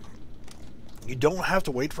time. You don't have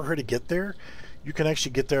to wait for her to get there. You can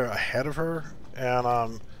actually get there ahead of her, and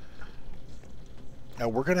now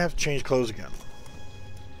we're gonna have to change clothes again.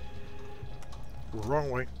 Wrong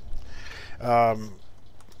way.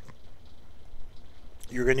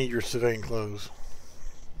 You're gonna need your civilian clothes.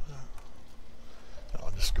 I'll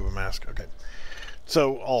just scuba mask. Okay.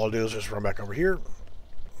 So all I'll do is just run back over here.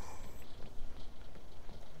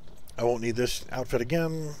 I won't need this outfit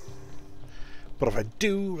again. But if I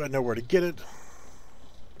do, I know where to get it.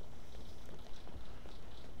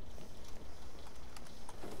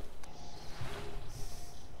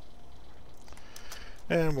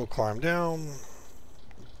 And we'll climb down.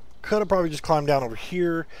 Could have probably just climbed down over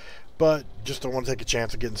here, but just don't want to take a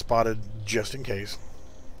chance of getting spotted just in case.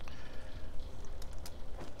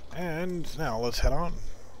 And now let's head on.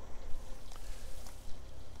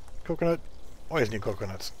 Coconut. Always need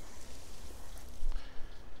coconuts.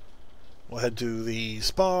 We'll head to the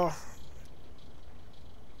spa.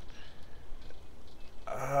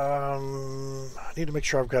 I need to make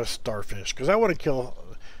sure I've got a starfish, because I want to kill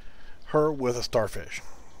her with a starfish.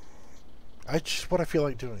 That's just what I feel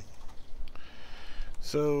like doing.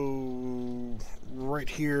 So, right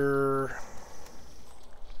here,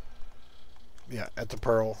 yeah, at the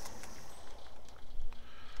pearl,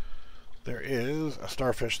 there is a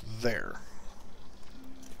starfish there.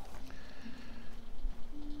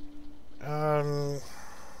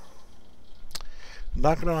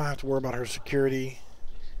 Not gonna have to worry about her security.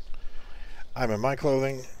 I'm in my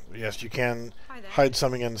clothing. Yes, you can hide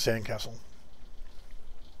something in the sandcastle.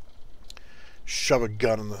 Shove a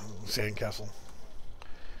gun in the sandcastle.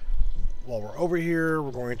 While we're over here,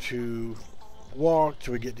 we're going to walk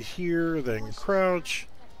till we get to here, then crouch,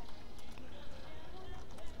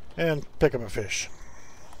 and pick up a fish.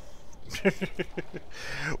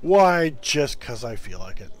 Why? Just because I feel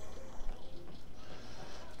like it.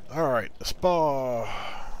 Alright, the spa.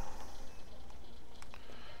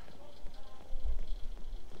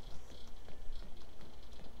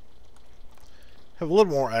 Have a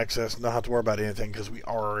little more access, not have to worry about anything because we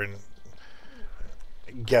are in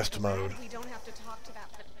guest mode. We don't have to talk to that.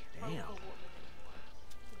 Damn.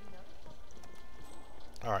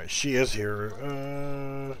 Alright, she is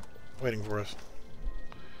here, waiting for us.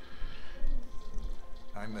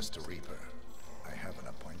 I'm Mr. Reaper. I have an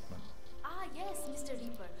appointment. Ah, yes, Mr.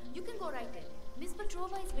 Reaper. You can go right in. Miss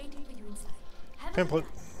Petrova is waiting for you inside. Have a Pamphlet.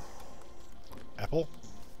 good time. Apple.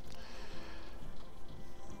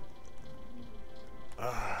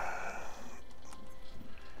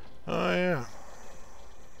 Oh yeah.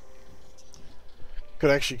 Could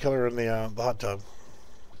actually kill her in the hot tub.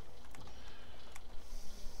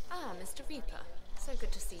 Ah, Mr. Reaper. So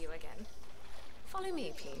good to see you again. Follow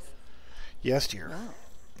me, please. Yes, dear. Well,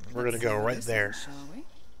 We're gonna go right there. Shall we?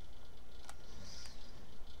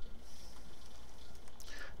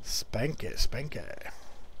 Spank it, spank it.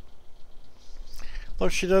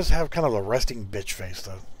 Look, she does have kind of a resting bitch face,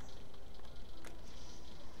 though.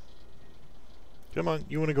 Come on,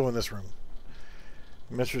 you want to go in this room.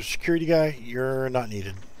 Mr. Security Guy, you're not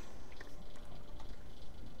needed.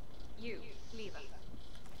 You, leave her.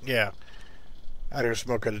 Yeah. Out here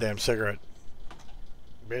smoking a damn cigarette.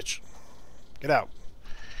 Bitch. Get out.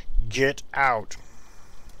 Get out.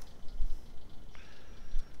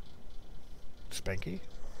 Spanky.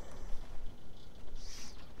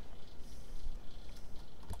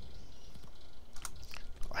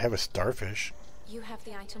 I have a starfish. You have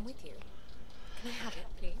the item with you. Can I have it,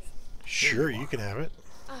 please? Sure, you can have it.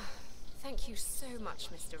 Ah, thank you so much,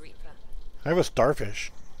 Mr. Reaper. I have a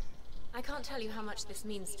starfish. I can't tell you how much this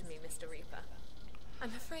means to me, Mr. Reaper. I'm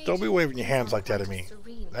afraid... Don't be waving your hands like that at quite me. as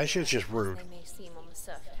serene That shit's just as rude. they may seem on the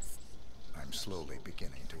surface. I'm slowly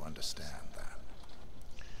beginning to understand that.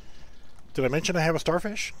 Did I mention I have a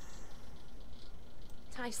starfish?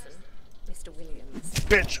 Tyson, Mr. Williams.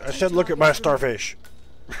 Bitch, I said look at my starfish.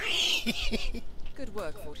 Good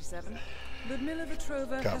work, 47. Ludmilla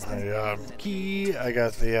Petrova Got has been my permanently key, I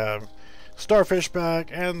got the starfish back,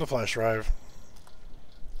 and the flash drive.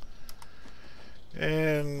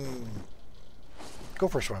 And go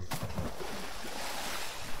for a swim.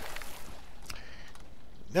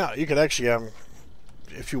 Now, you can actually,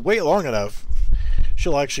 if you wait long enough,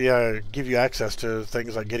 she'll actually give you access to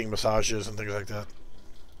things like getting massages and things like that.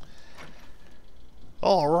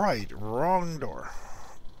 Alright, wrong door.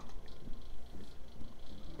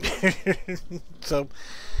 So,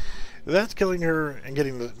 that's killing her and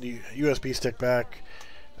getting the USB stick back.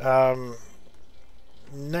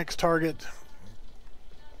 Next target.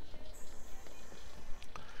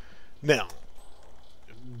 Now,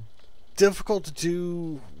 difficult to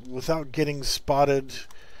do without getting spotted,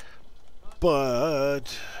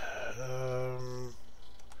 but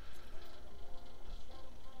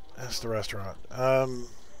that's the restaurant.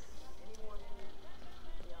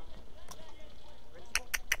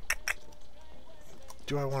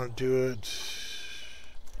 Do I want to do it?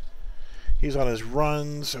 He's on his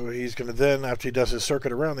run, so he's going to then, after he does his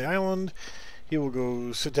circuit around the island, He will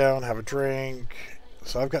go sit down, have a drink.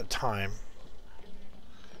 So I've got time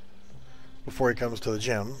before he comes to the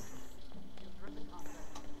gym.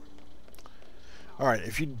 All right,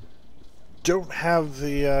 if you don't have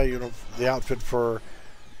the you know, the outfit for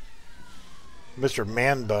Mr.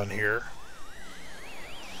 Man Bun here,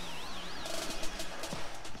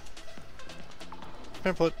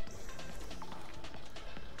 pamphlet.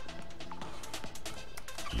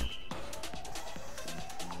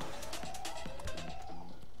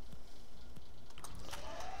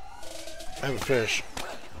 I have a fish.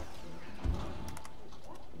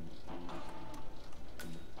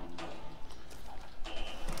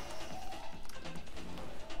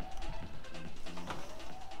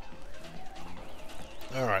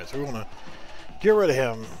 Alright, so we want to get rid of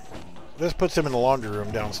him. This puts him in the laundry room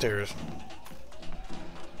downstairs.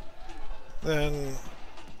 Then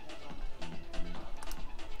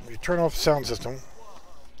we turn off the sound system.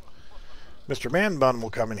 Mr. Man Bun will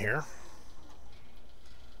come in here.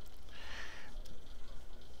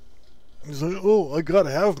 He's like, oh, I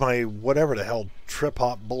gotta have my whatever the hell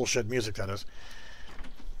trip-hop bullshit music that is.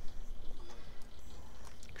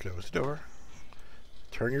 Close the door.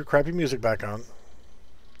 Turn your crappy music back on.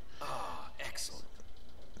 Ah, excellent.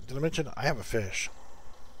 Did I mention I have a fish?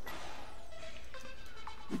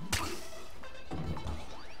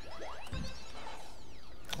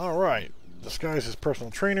 Alright. Disguise his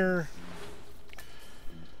personal trainer.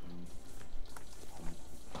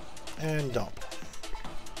 And dump.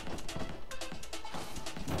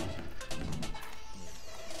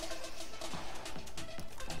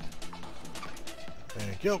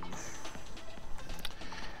 Thank you.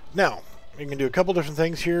 Now, you can do a couple different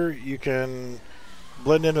things here. You can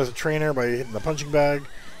blend in as a trainer by hitting the punching bag.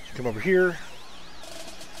 You come over here.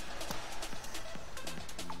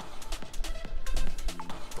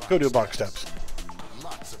 Go do box steps.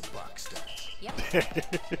 Lots of box steps. Yep.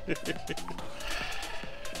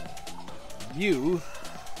 You.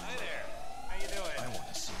 Hi there. How you doing? I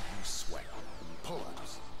want to see you sweat.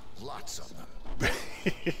 Pull-ups. Lots of them.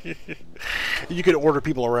 You could order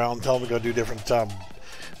people around, tell them to go do different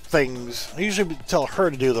things. I usually tell her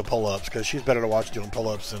to do the pull-ups because she's better to watch doing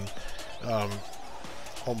pull-ups than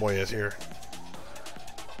homeboy is here.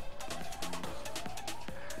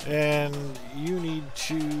 And you need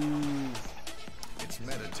to... It's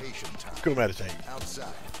meditation time. Go meditate.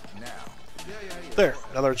 Outside. Now. There.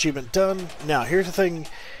 Another achievement done. Now, here's the thing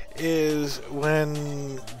is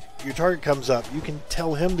when your target comes up, you can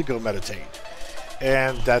tell him to go meditate.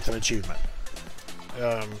 And that's an achievement.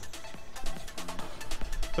 But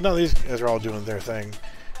now these guys are all doing their thing.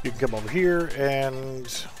 You can come over here and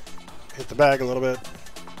hit the bag a little bit.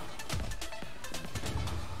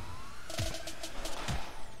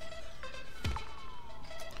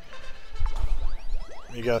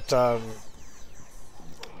 You got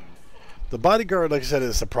the bodyguard, like I said,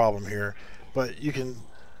 is the problem here. But you can...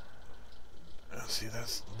 Let's see,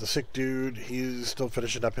 that's the sick dude. He's still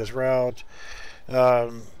finishing up his route.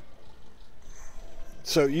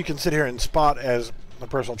 So you can sit here and spot as a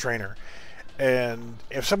personal trainer. And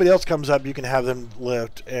if somebody else comes up, you can have them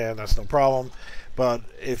lift, and that's no problem. But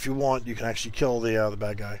if you want, you can actually kill the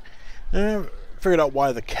bad guy. And I figured out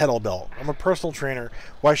why the kettlebell. I'm a personal trainer.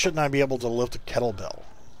 Why shouldn't I be able to lift a kettlebell?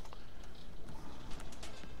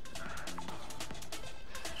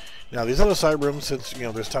 Now these other side rooms, since you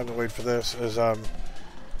know there's time to wait for this, is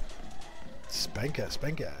Spanka.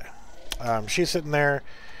 She's sitting there.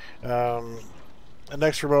 The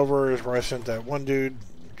next room over is where I sent that one dude.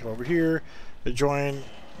 Come over here to join,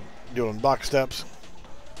 doing box steps.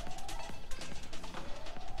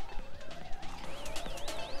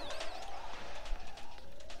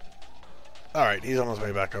 Alright, he's on his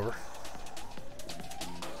way back over.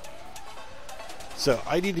 So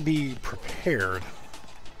I need to be prepared,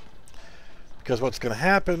 because what's going to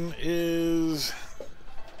happen is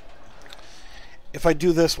if I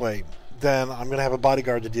do this way, then I'm going to have a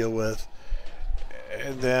bodyguard to deal with,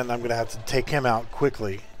 and then I'm going to have to take him out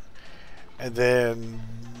quickly, and then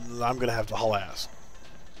I'm going to have to haul ass.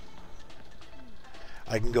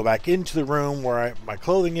 I can go back into the room where my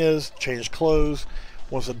clothing is, change clothes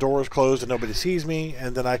once the door is closed and nobody sees me,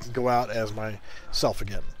 and then I can go out as myself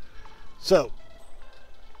again. So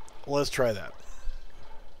let's try that.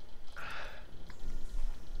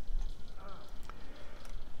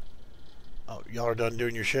 Oh, y'all are done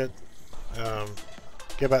doing your shit?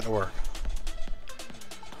 Get back to work.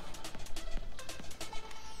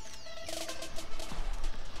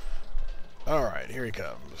 Alright, here he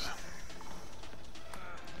comes.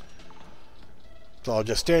 So I'll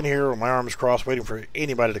just stand here with my arms crossed waiting for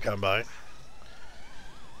anybody to come by.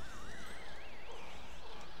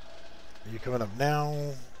 You coming up now?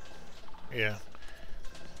 Yeah.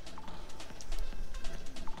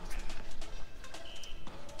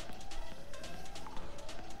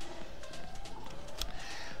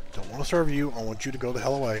 Don't want to serve you. I want you to go the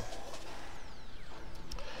hell away.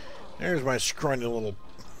 There's my scrawny little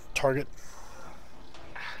target.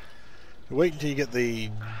 Wait until you get the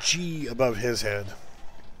G above his head.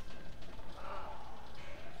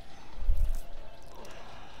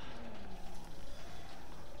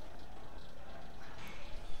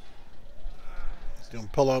 He's doing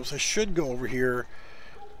pull-ups. I should go over here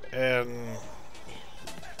and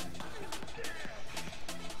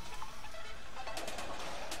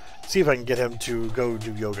see if I can get him to go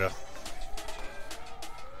do yoga.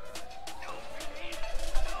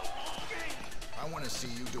 I want to see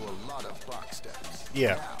you do a lot of box steps.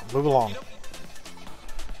 Yeah, move along.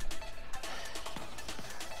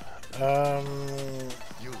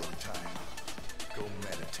 You look tired. Go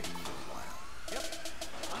meditate for a while. Yep,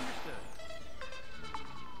 understood.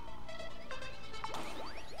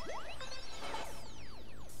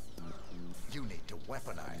 You need to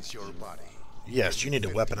weaponize your body. Yes, you need to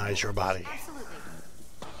weaponize your body. Absolutely.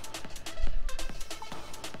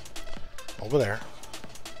 Over there.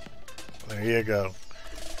 There you go.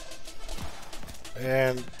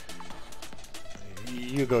 And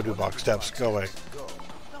you go do box steps. Go away. Go.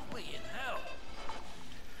 No way in hell.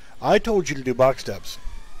 I told you to do box steps.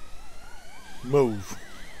 Move.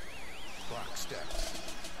 Box steps.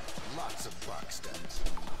 Lots of box steps.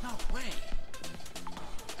 No way.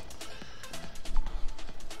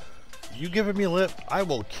 You giving me lip, I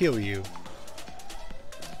will kill you.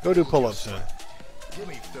 Go do pull-ups then. Give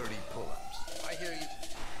me 30 pull-ups. I hear you.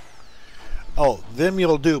 Oh, them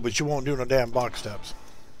you'll do, but you won't do no damn box steps.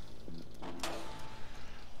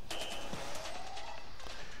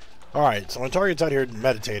 Alright, so my target's out here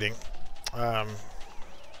meditating.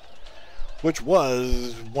 Which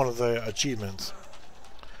was one of the achievements.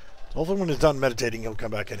 Hopefully when he's done meditating, he'll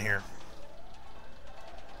come back in here.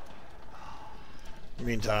 In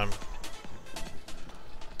the meantime,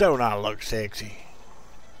 don't I look sexy?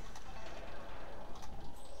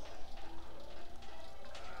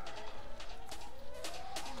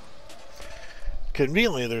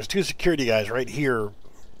 Conveniently, there's two security guys right here.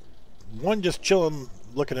 One just chilling,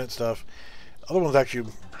 looking at stuff. The other one's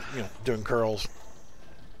actually, you know, doing curls.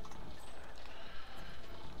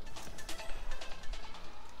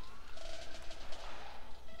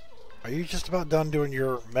 Are you just about done doing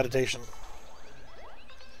your meditation?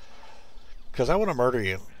 Because I want to murder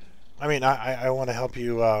you. I mean, I want to help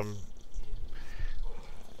you.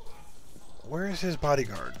 Where is his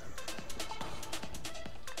bodyguard?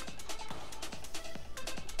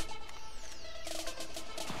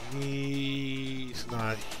 He's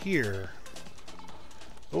not here.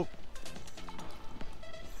 Oh.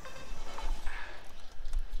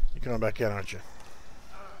 You're coming back in, aren't you?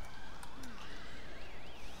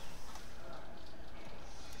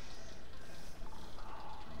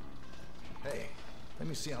 Hey, let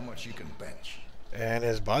me see how much you can bench. And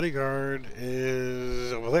his bodyguard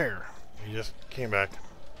is over there. He just came back.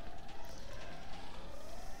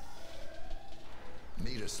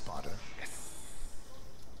 Need a spotter?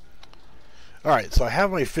 Alright, so I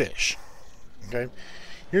have my fish. Okay?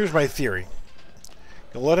 Here's my theory.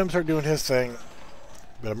 Gonna let him start doing his thing.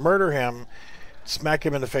 Gonna murder him, smack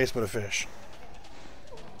him in the face with a fish.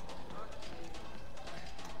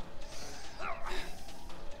 Put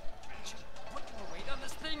more weight on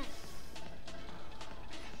this thing.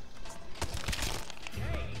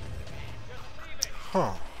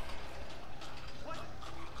 Huh.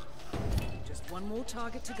 Just one more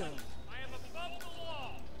target to go.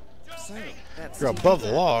 So, that's You're above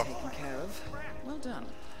the law. taken care of. Well done.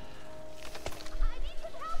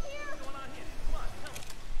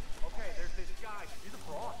 Okay, there's this guy. He's a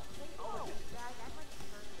fraud.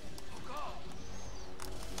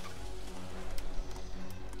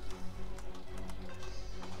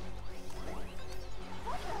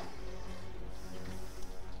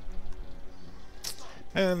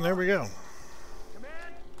 And there we go.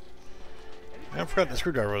 I forgot the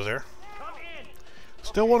screwdriver was there.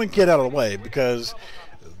 Still want to get out of the way because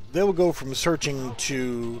they will go from searching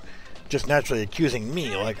to just naturally accusing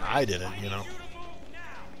me like I did it, you know.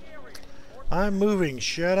 I'm moving,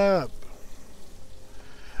 shut up.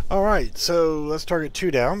 Alright, so let's target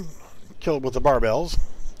 2 down. Kill it with the barbells.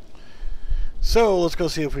 So let's go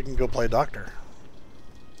see if we can go play doctor.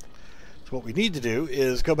 So what we need to do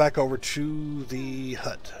is go back over to the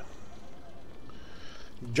hut.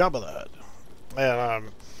 Jabba the Hutt.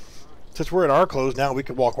 And since we're in our clothes now, we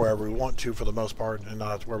can walk wherever we want to for the most part and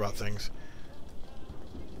not have to worry about things.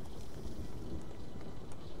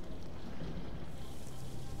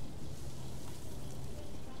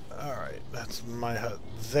 That's my hut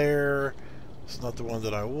there. It's not the one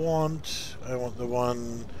that I want. I want the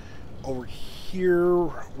one over here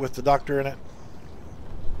with the doctor in it.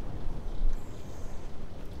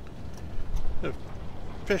 Oh,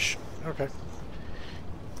 fish. Okay.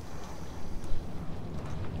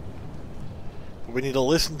 We need to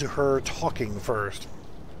listen to her talking first.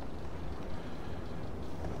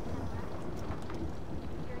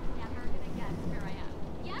 You're never gonna guess where I am.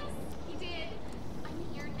 Yes, he did.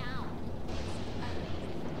 I'm here now.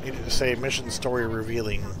 Needed to say mission story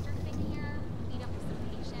revealing. Doctor thing here. Meet up with some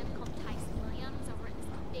patient called Tyson Williams over at this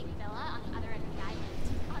big villa on the other end of the island.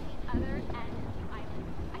 On the other end of the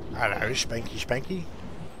island. Hello, Spanky Spanky.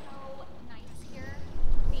 So nice here.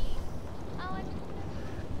 Me. Oh, and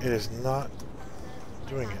It is not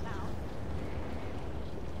doing it.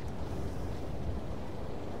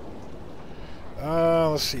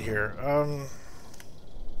 Let's see here.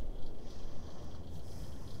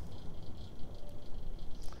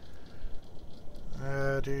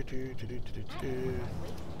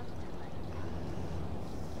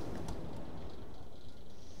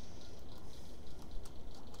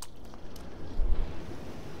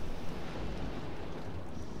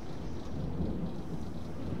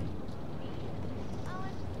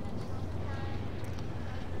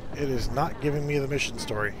 It is not giving me the mission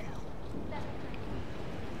story.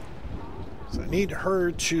 So I need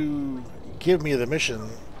her to give me the mission.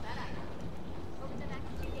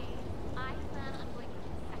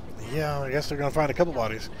 Yeah, I guess they're going to find a couple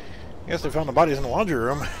bodies. I guess they found the bodies in the laundry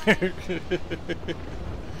room.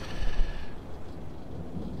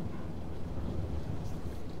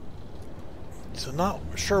 So not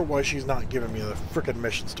sure why she's not giving me the frickin'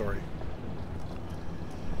 mission story.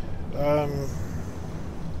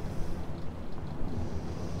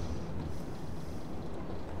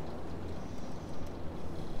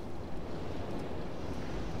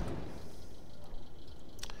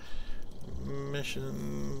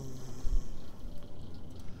 Mission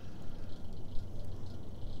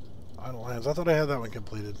Idle Hands. I thought I had that one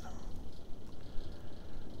completed.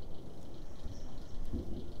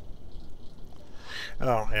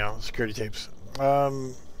 Oh yeah, security tapes.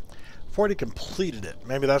 I've already completed it.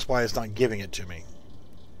 Maybe that's why it's not giving it to me.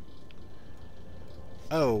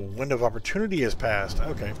 Oh, window of opportunity has passed.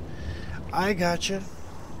 Okay, I gotcha.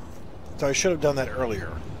 So I should have done that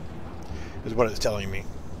earlier, is what it's telling me.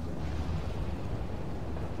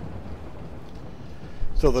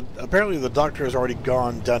 So apparently the doctor has already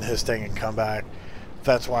gone, done his thing, and come back.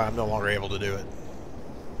 That's why I'm no longer able to do it.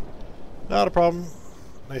 Not a problem.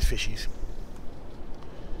 Nice fishies.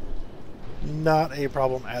 Not a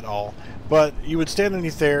problem at all. But you would stand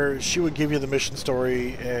underneath there, she would give you the mission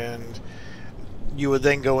story, and you would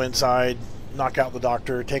then go inside, knock out the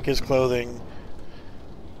doctor, take his clothing,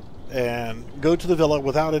 and go to the villa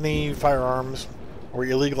without any firearms or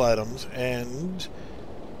illegal items, and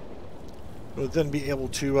would then be able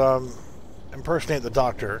to impersonate the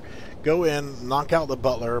doctor, go in, knock out the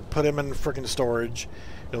butler, put him in freaking storage.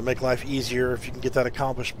 It'll make life easier if you can get that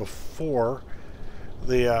accomplished before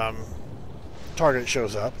the target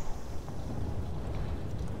shows up.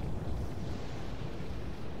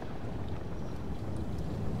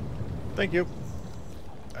 Thank you.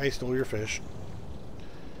 I stole your fish.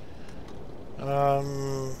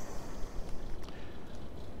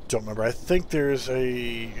 Don't remember. I think there's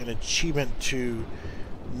an achievement to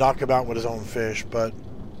knock him out with his own fish, but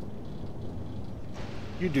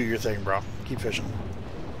you do your thing, bro. Keep fishing.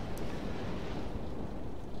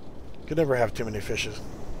 Could never have too many fishes.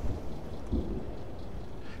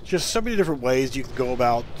 Just so many different ways you can go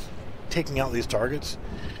about taking out these targets.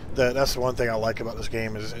 That's the one thing I like about this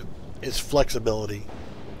game is its flexibility.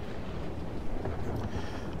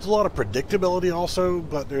 There's a lot of predictability also,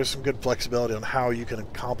 but there's some good flexibility on how you can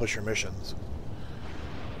accomplish your missions.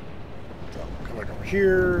 So, come back over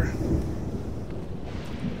here.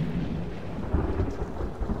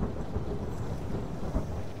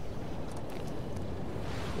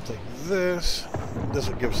 We'll take this. This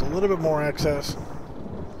will give us a little bit more access.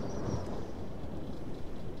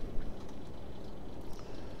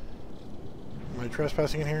 Am I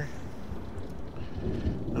trespassing in here?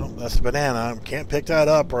 No, that's the banana. Can't pick that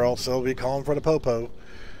up or else they'll be calling for the popo.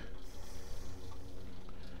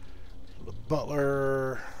 The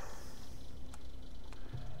butler.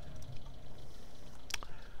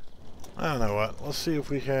 I don't know what. Let's see if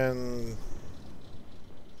we can...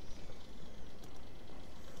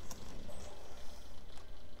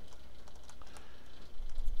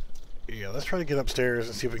 Yeah, let's try to get upstairs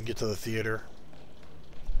and see if we can get to the theater.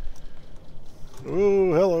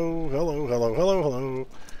 Oh, hello, hello, hello, hello, hello.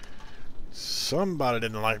 Somebody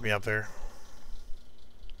didn't like me up there.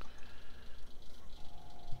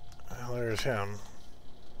 There's him.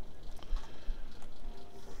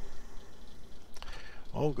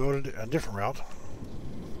 Oh, go to a different route.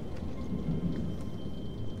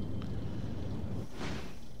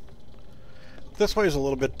 This way is a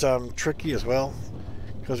little bit tricky as well,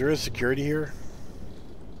 because there is security here.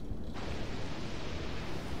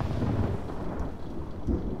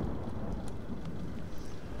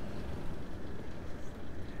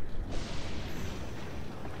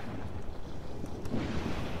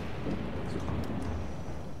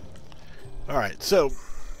 Alright, so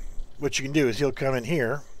what you can do is he'll come in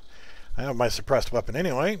here. I have my suppressed weapon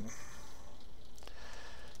anyway.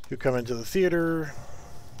 He'll come into the theater.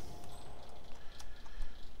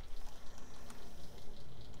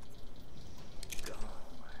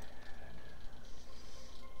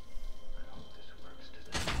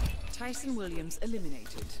 Tyson Williams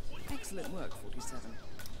eliminated. Excellent work, 47.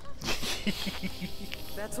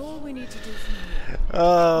 That's all we need to do from here.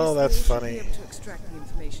 Oh, that's Miss Hill should funny. be able to extract the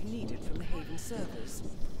information needed from the Haven servers.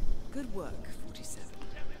 Good work, 47.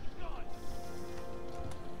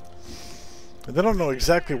 They don't know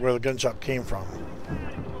exactly where the gun shop came from.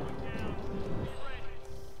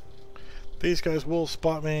 These guys will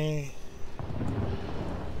spot me.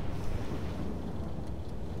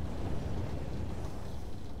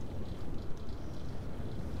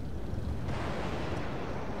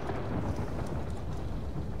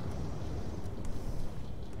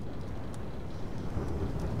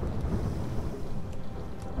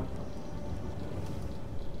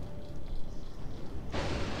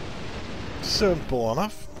 Simple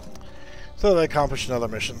enough. So they accomplished another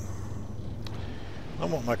mission. I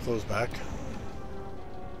want my clothes back.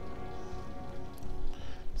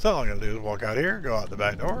 So all I'm going to do is walk out here, go out the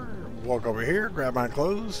back door, walk over here, grab my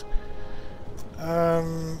clothes.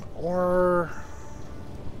 Or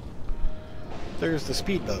there's the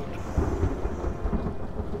speedboat.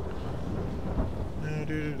 No,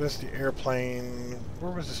 dude, that's the airplane.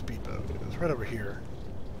 Where was the speedboat? It was right over here.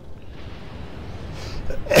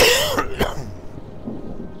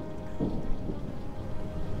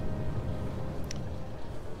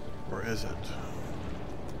 Where is it?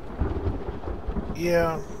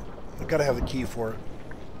 Yeah, I gotta have the key for it.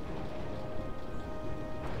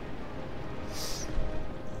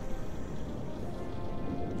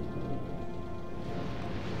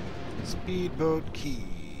 Speedboat key.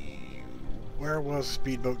 Where was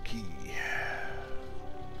speedboat key?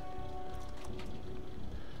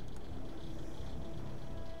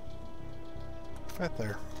 Right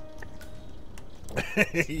there.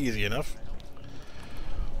 Easy enough.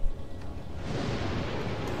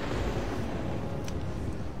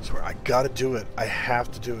 Swear, I gotta do it. I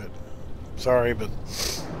have to do it. Sorry, but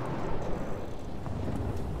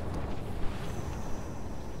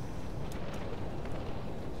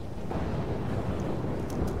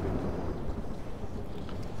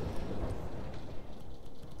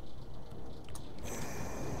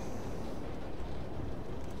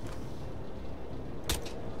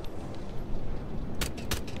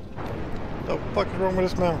what the fuck is wrong with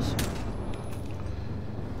this mouse?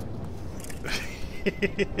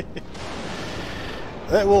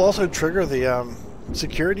 That will also trigger the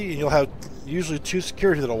security, and you'll have usually 2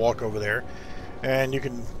 security that'll walk over there, and you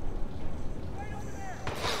can.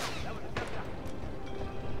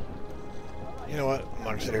 You know what? I'm not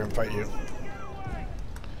gonna sit here and fight you.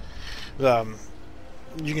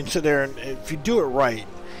 You can sit there, and if you do it right,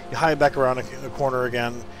 you hide back around the corner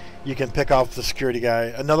again. You can pick off the security guy.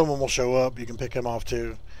 Another one will show up. You can pick him off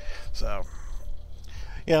too. So,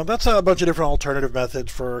 yeah, that's a bunch of different alternative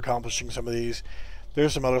methods for accomplishing some of these.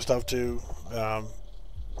 There's some other stuff too. Let's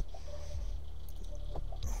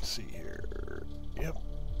see here. Yep.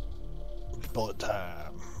 Bullet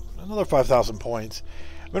time. Another 5,000 points.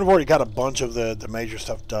 I mean, I've already got a bunch of the major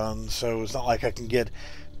stuff done, so it's not like I can get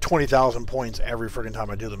 20,000 points every friggin'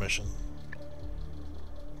 time I do the mission.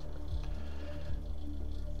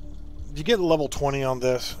 You get level 20 on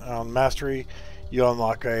this, on Mastery, you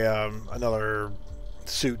unlock a another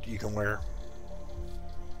suit you can wear.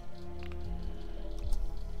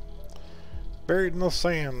 Buried in the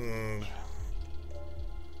sand.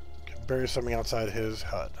 Can bury something outside his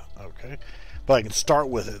hut. Okay. But I can start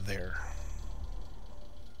with it there.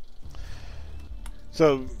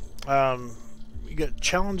 So, you get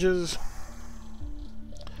challenges.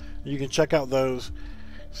 You can check out those.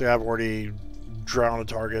 See, I've already drowned a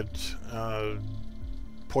target,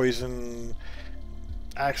 poison,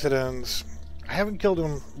 accidents. I haven't killed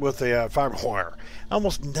him with a fiber wire. I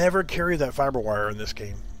almost never carry that fiber wire in this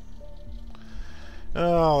game.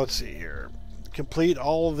 Let's see here. Complete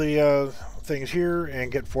all of the things here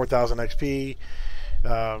and get 4,000 XP.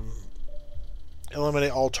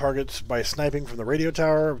 Eliminate all targets by sniping from the radio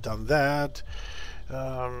tower. I've done that.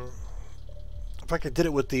 In fact, I did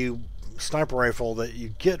it with the sniper rifle that you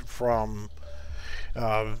get from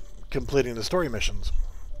completing the story missions.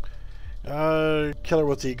 Killer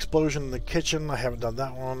with the explosion in the kitchen. I haven't done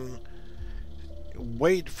that one.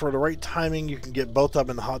 Wait for the right timing. You can get both of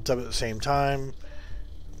them in the hot tub at the same time.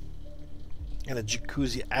 And a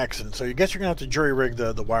jacuzzi accident. So I guess you're going to have to jury rig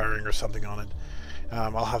the wiring or something on it.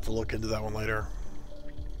 I'll have to look into that one later.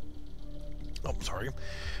 Oh, sorry.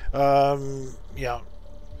 Yeah.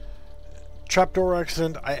 Trapdoor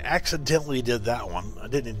accident. I accidentally did that one. I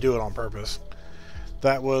didn't do it on purpose.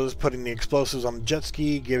 That was putting the explosives on the jet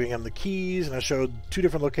ski, giving him the keys, and I showed 2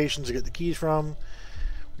 different locations to get the keys from.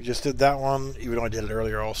 We just did that one, even though I did it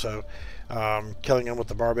earlier also. Killing him with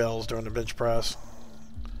the barbells during the bench press.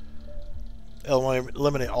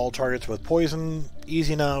 Eliminate all targets with poison.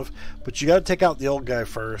 Easy enough, but you got to take out the old guy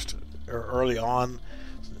first, or early on,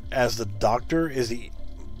 as the doctor is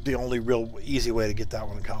the only real easy way to get that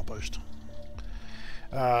one accomplished.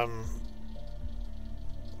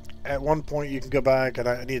 At one point you can go back, and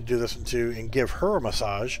I need to do this one too, and give her a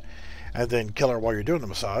massage, and then kill her while you're doing the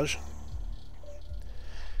massage.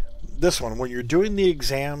 This one, when you're doing the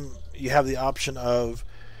exam, you have the option of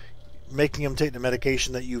making him take the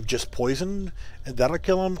medication that you've just poisoned, and that'll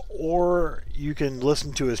kill him, or you can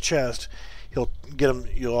listen to his chest. You'll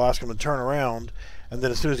ask him to turn around, and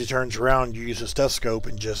then as soon as he turns around, you use a stethoscope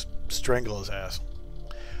and just strangle his ass,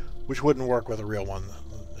 which wouldn't work with a real one.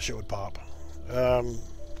 The shit would pop.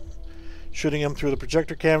 Shooting him through the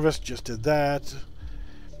projector canvas, just did that.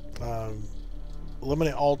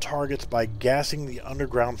 Eliminate all targets by gassing the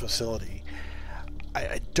underground facility.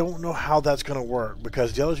 I don't know how that's going to work,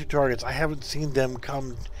 because the other 2 targets, I haven't seen them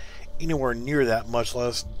come anywhere near that, much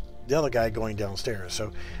less the other guy going downstairs.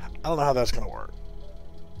 So I don't know how that's going to work.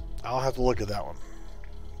 I'll have to look at that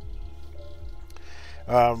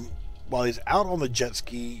one. While he's out on the jet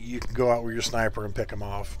ski, you can go out with your sniper and pick him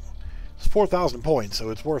off. It's 4,000 points, so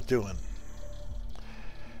it's worth doing.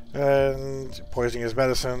 And poisoning his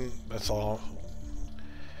medicine, that's all.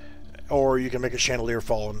 Or you can make a chandelier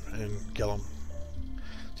fall and kill him.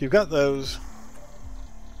 So you've got those.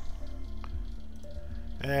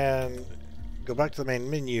 And go back to the main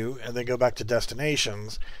menu, and then go back to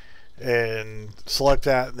destinations, and select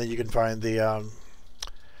that, and then you can find the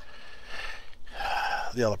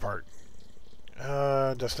other part.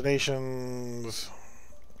 Destinations,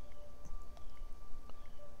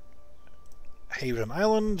 Haven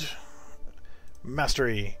Island,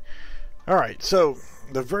 Mastery. Alright, so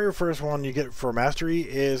the very first one you get for Mastery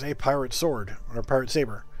is a pirate sword, or a pirate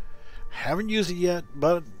saber. Haven't used it yet,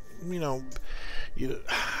 but you know,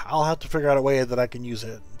 I'll have to figure out a way that I can use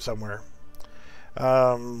it somewhere.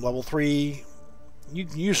 Level 3, you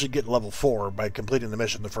can usually get level 4 by completing the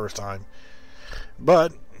mission the first time,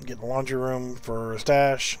 but get in the laundry room for a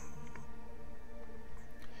stash.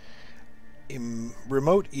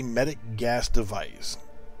 Remote emetic gas device.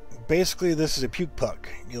 Basically, this is a puke puck.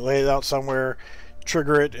 You lay it out somewhere,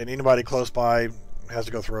 trigger it, and anybody close by has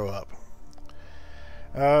to go throw up.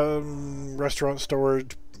 Restaurant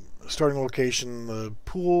storage, starting location, the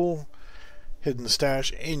pool, hidden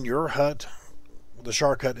stash in your hut. The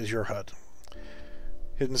shark hut is your hut.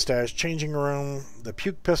 Hidden stash, changing room, the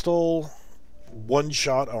puke pistol, 1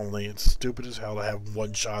 shot only. It's stupid as hell to have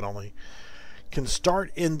 1 shot only. Can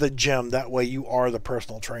start in the gym, that way you are the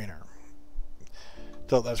personal trainer.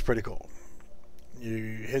 So that's pretty cool.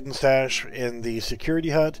 Hidden stash in the security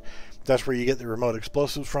hut. That's where you get the remote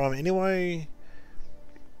explosives from anyway.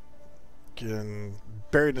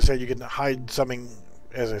 Buried to say you can hide something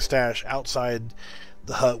as a stash outside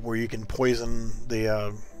the hut where you can poison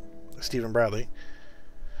the Stephen Bradley.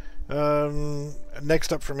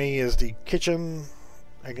 Next up for me is the kitchen.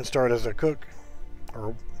 I can start as a cook,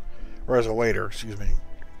 or as a waiter, excuse me.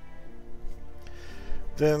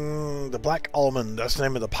 Then the Black Almond, that's the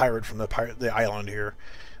name of the pirate from the island here.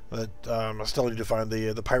 But I still need to find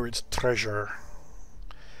the pirate's treasure.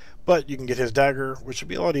 But you can get his dagger, which would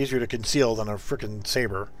be a lot easier to conceal than a frickin'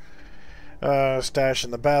 saber. Stash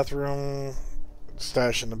in the bathroom.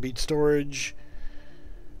 Stash in the beach storage.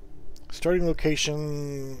 Starting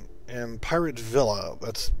location in Pirate Villa.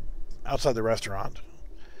 That's outside the restaurant.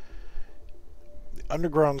 The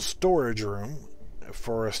underground storage room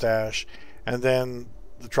for a stash. And then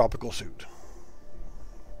the tropical suit.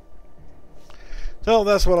 So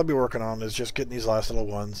that's what I'll be working on, is just getting these last little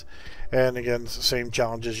ones. And again, it's the same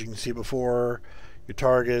challenges you can see before. Your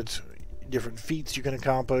targets, different feats you can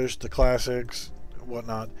accomplish, the classics,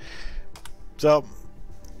 whatnot. So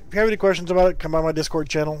if you have any questions about it, come by my Discord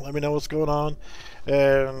channel. Let me know what's going on.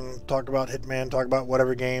 And talk about Hitman, talk about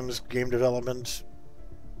whatever games, game development,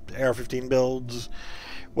 AR-15 builds,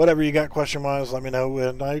 whatever you got question-wise, let me know,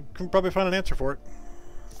 and I can probably find an answer for it.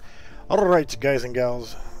 Alright, guys and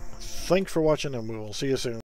gals, thanks for watching, and we will see you soon.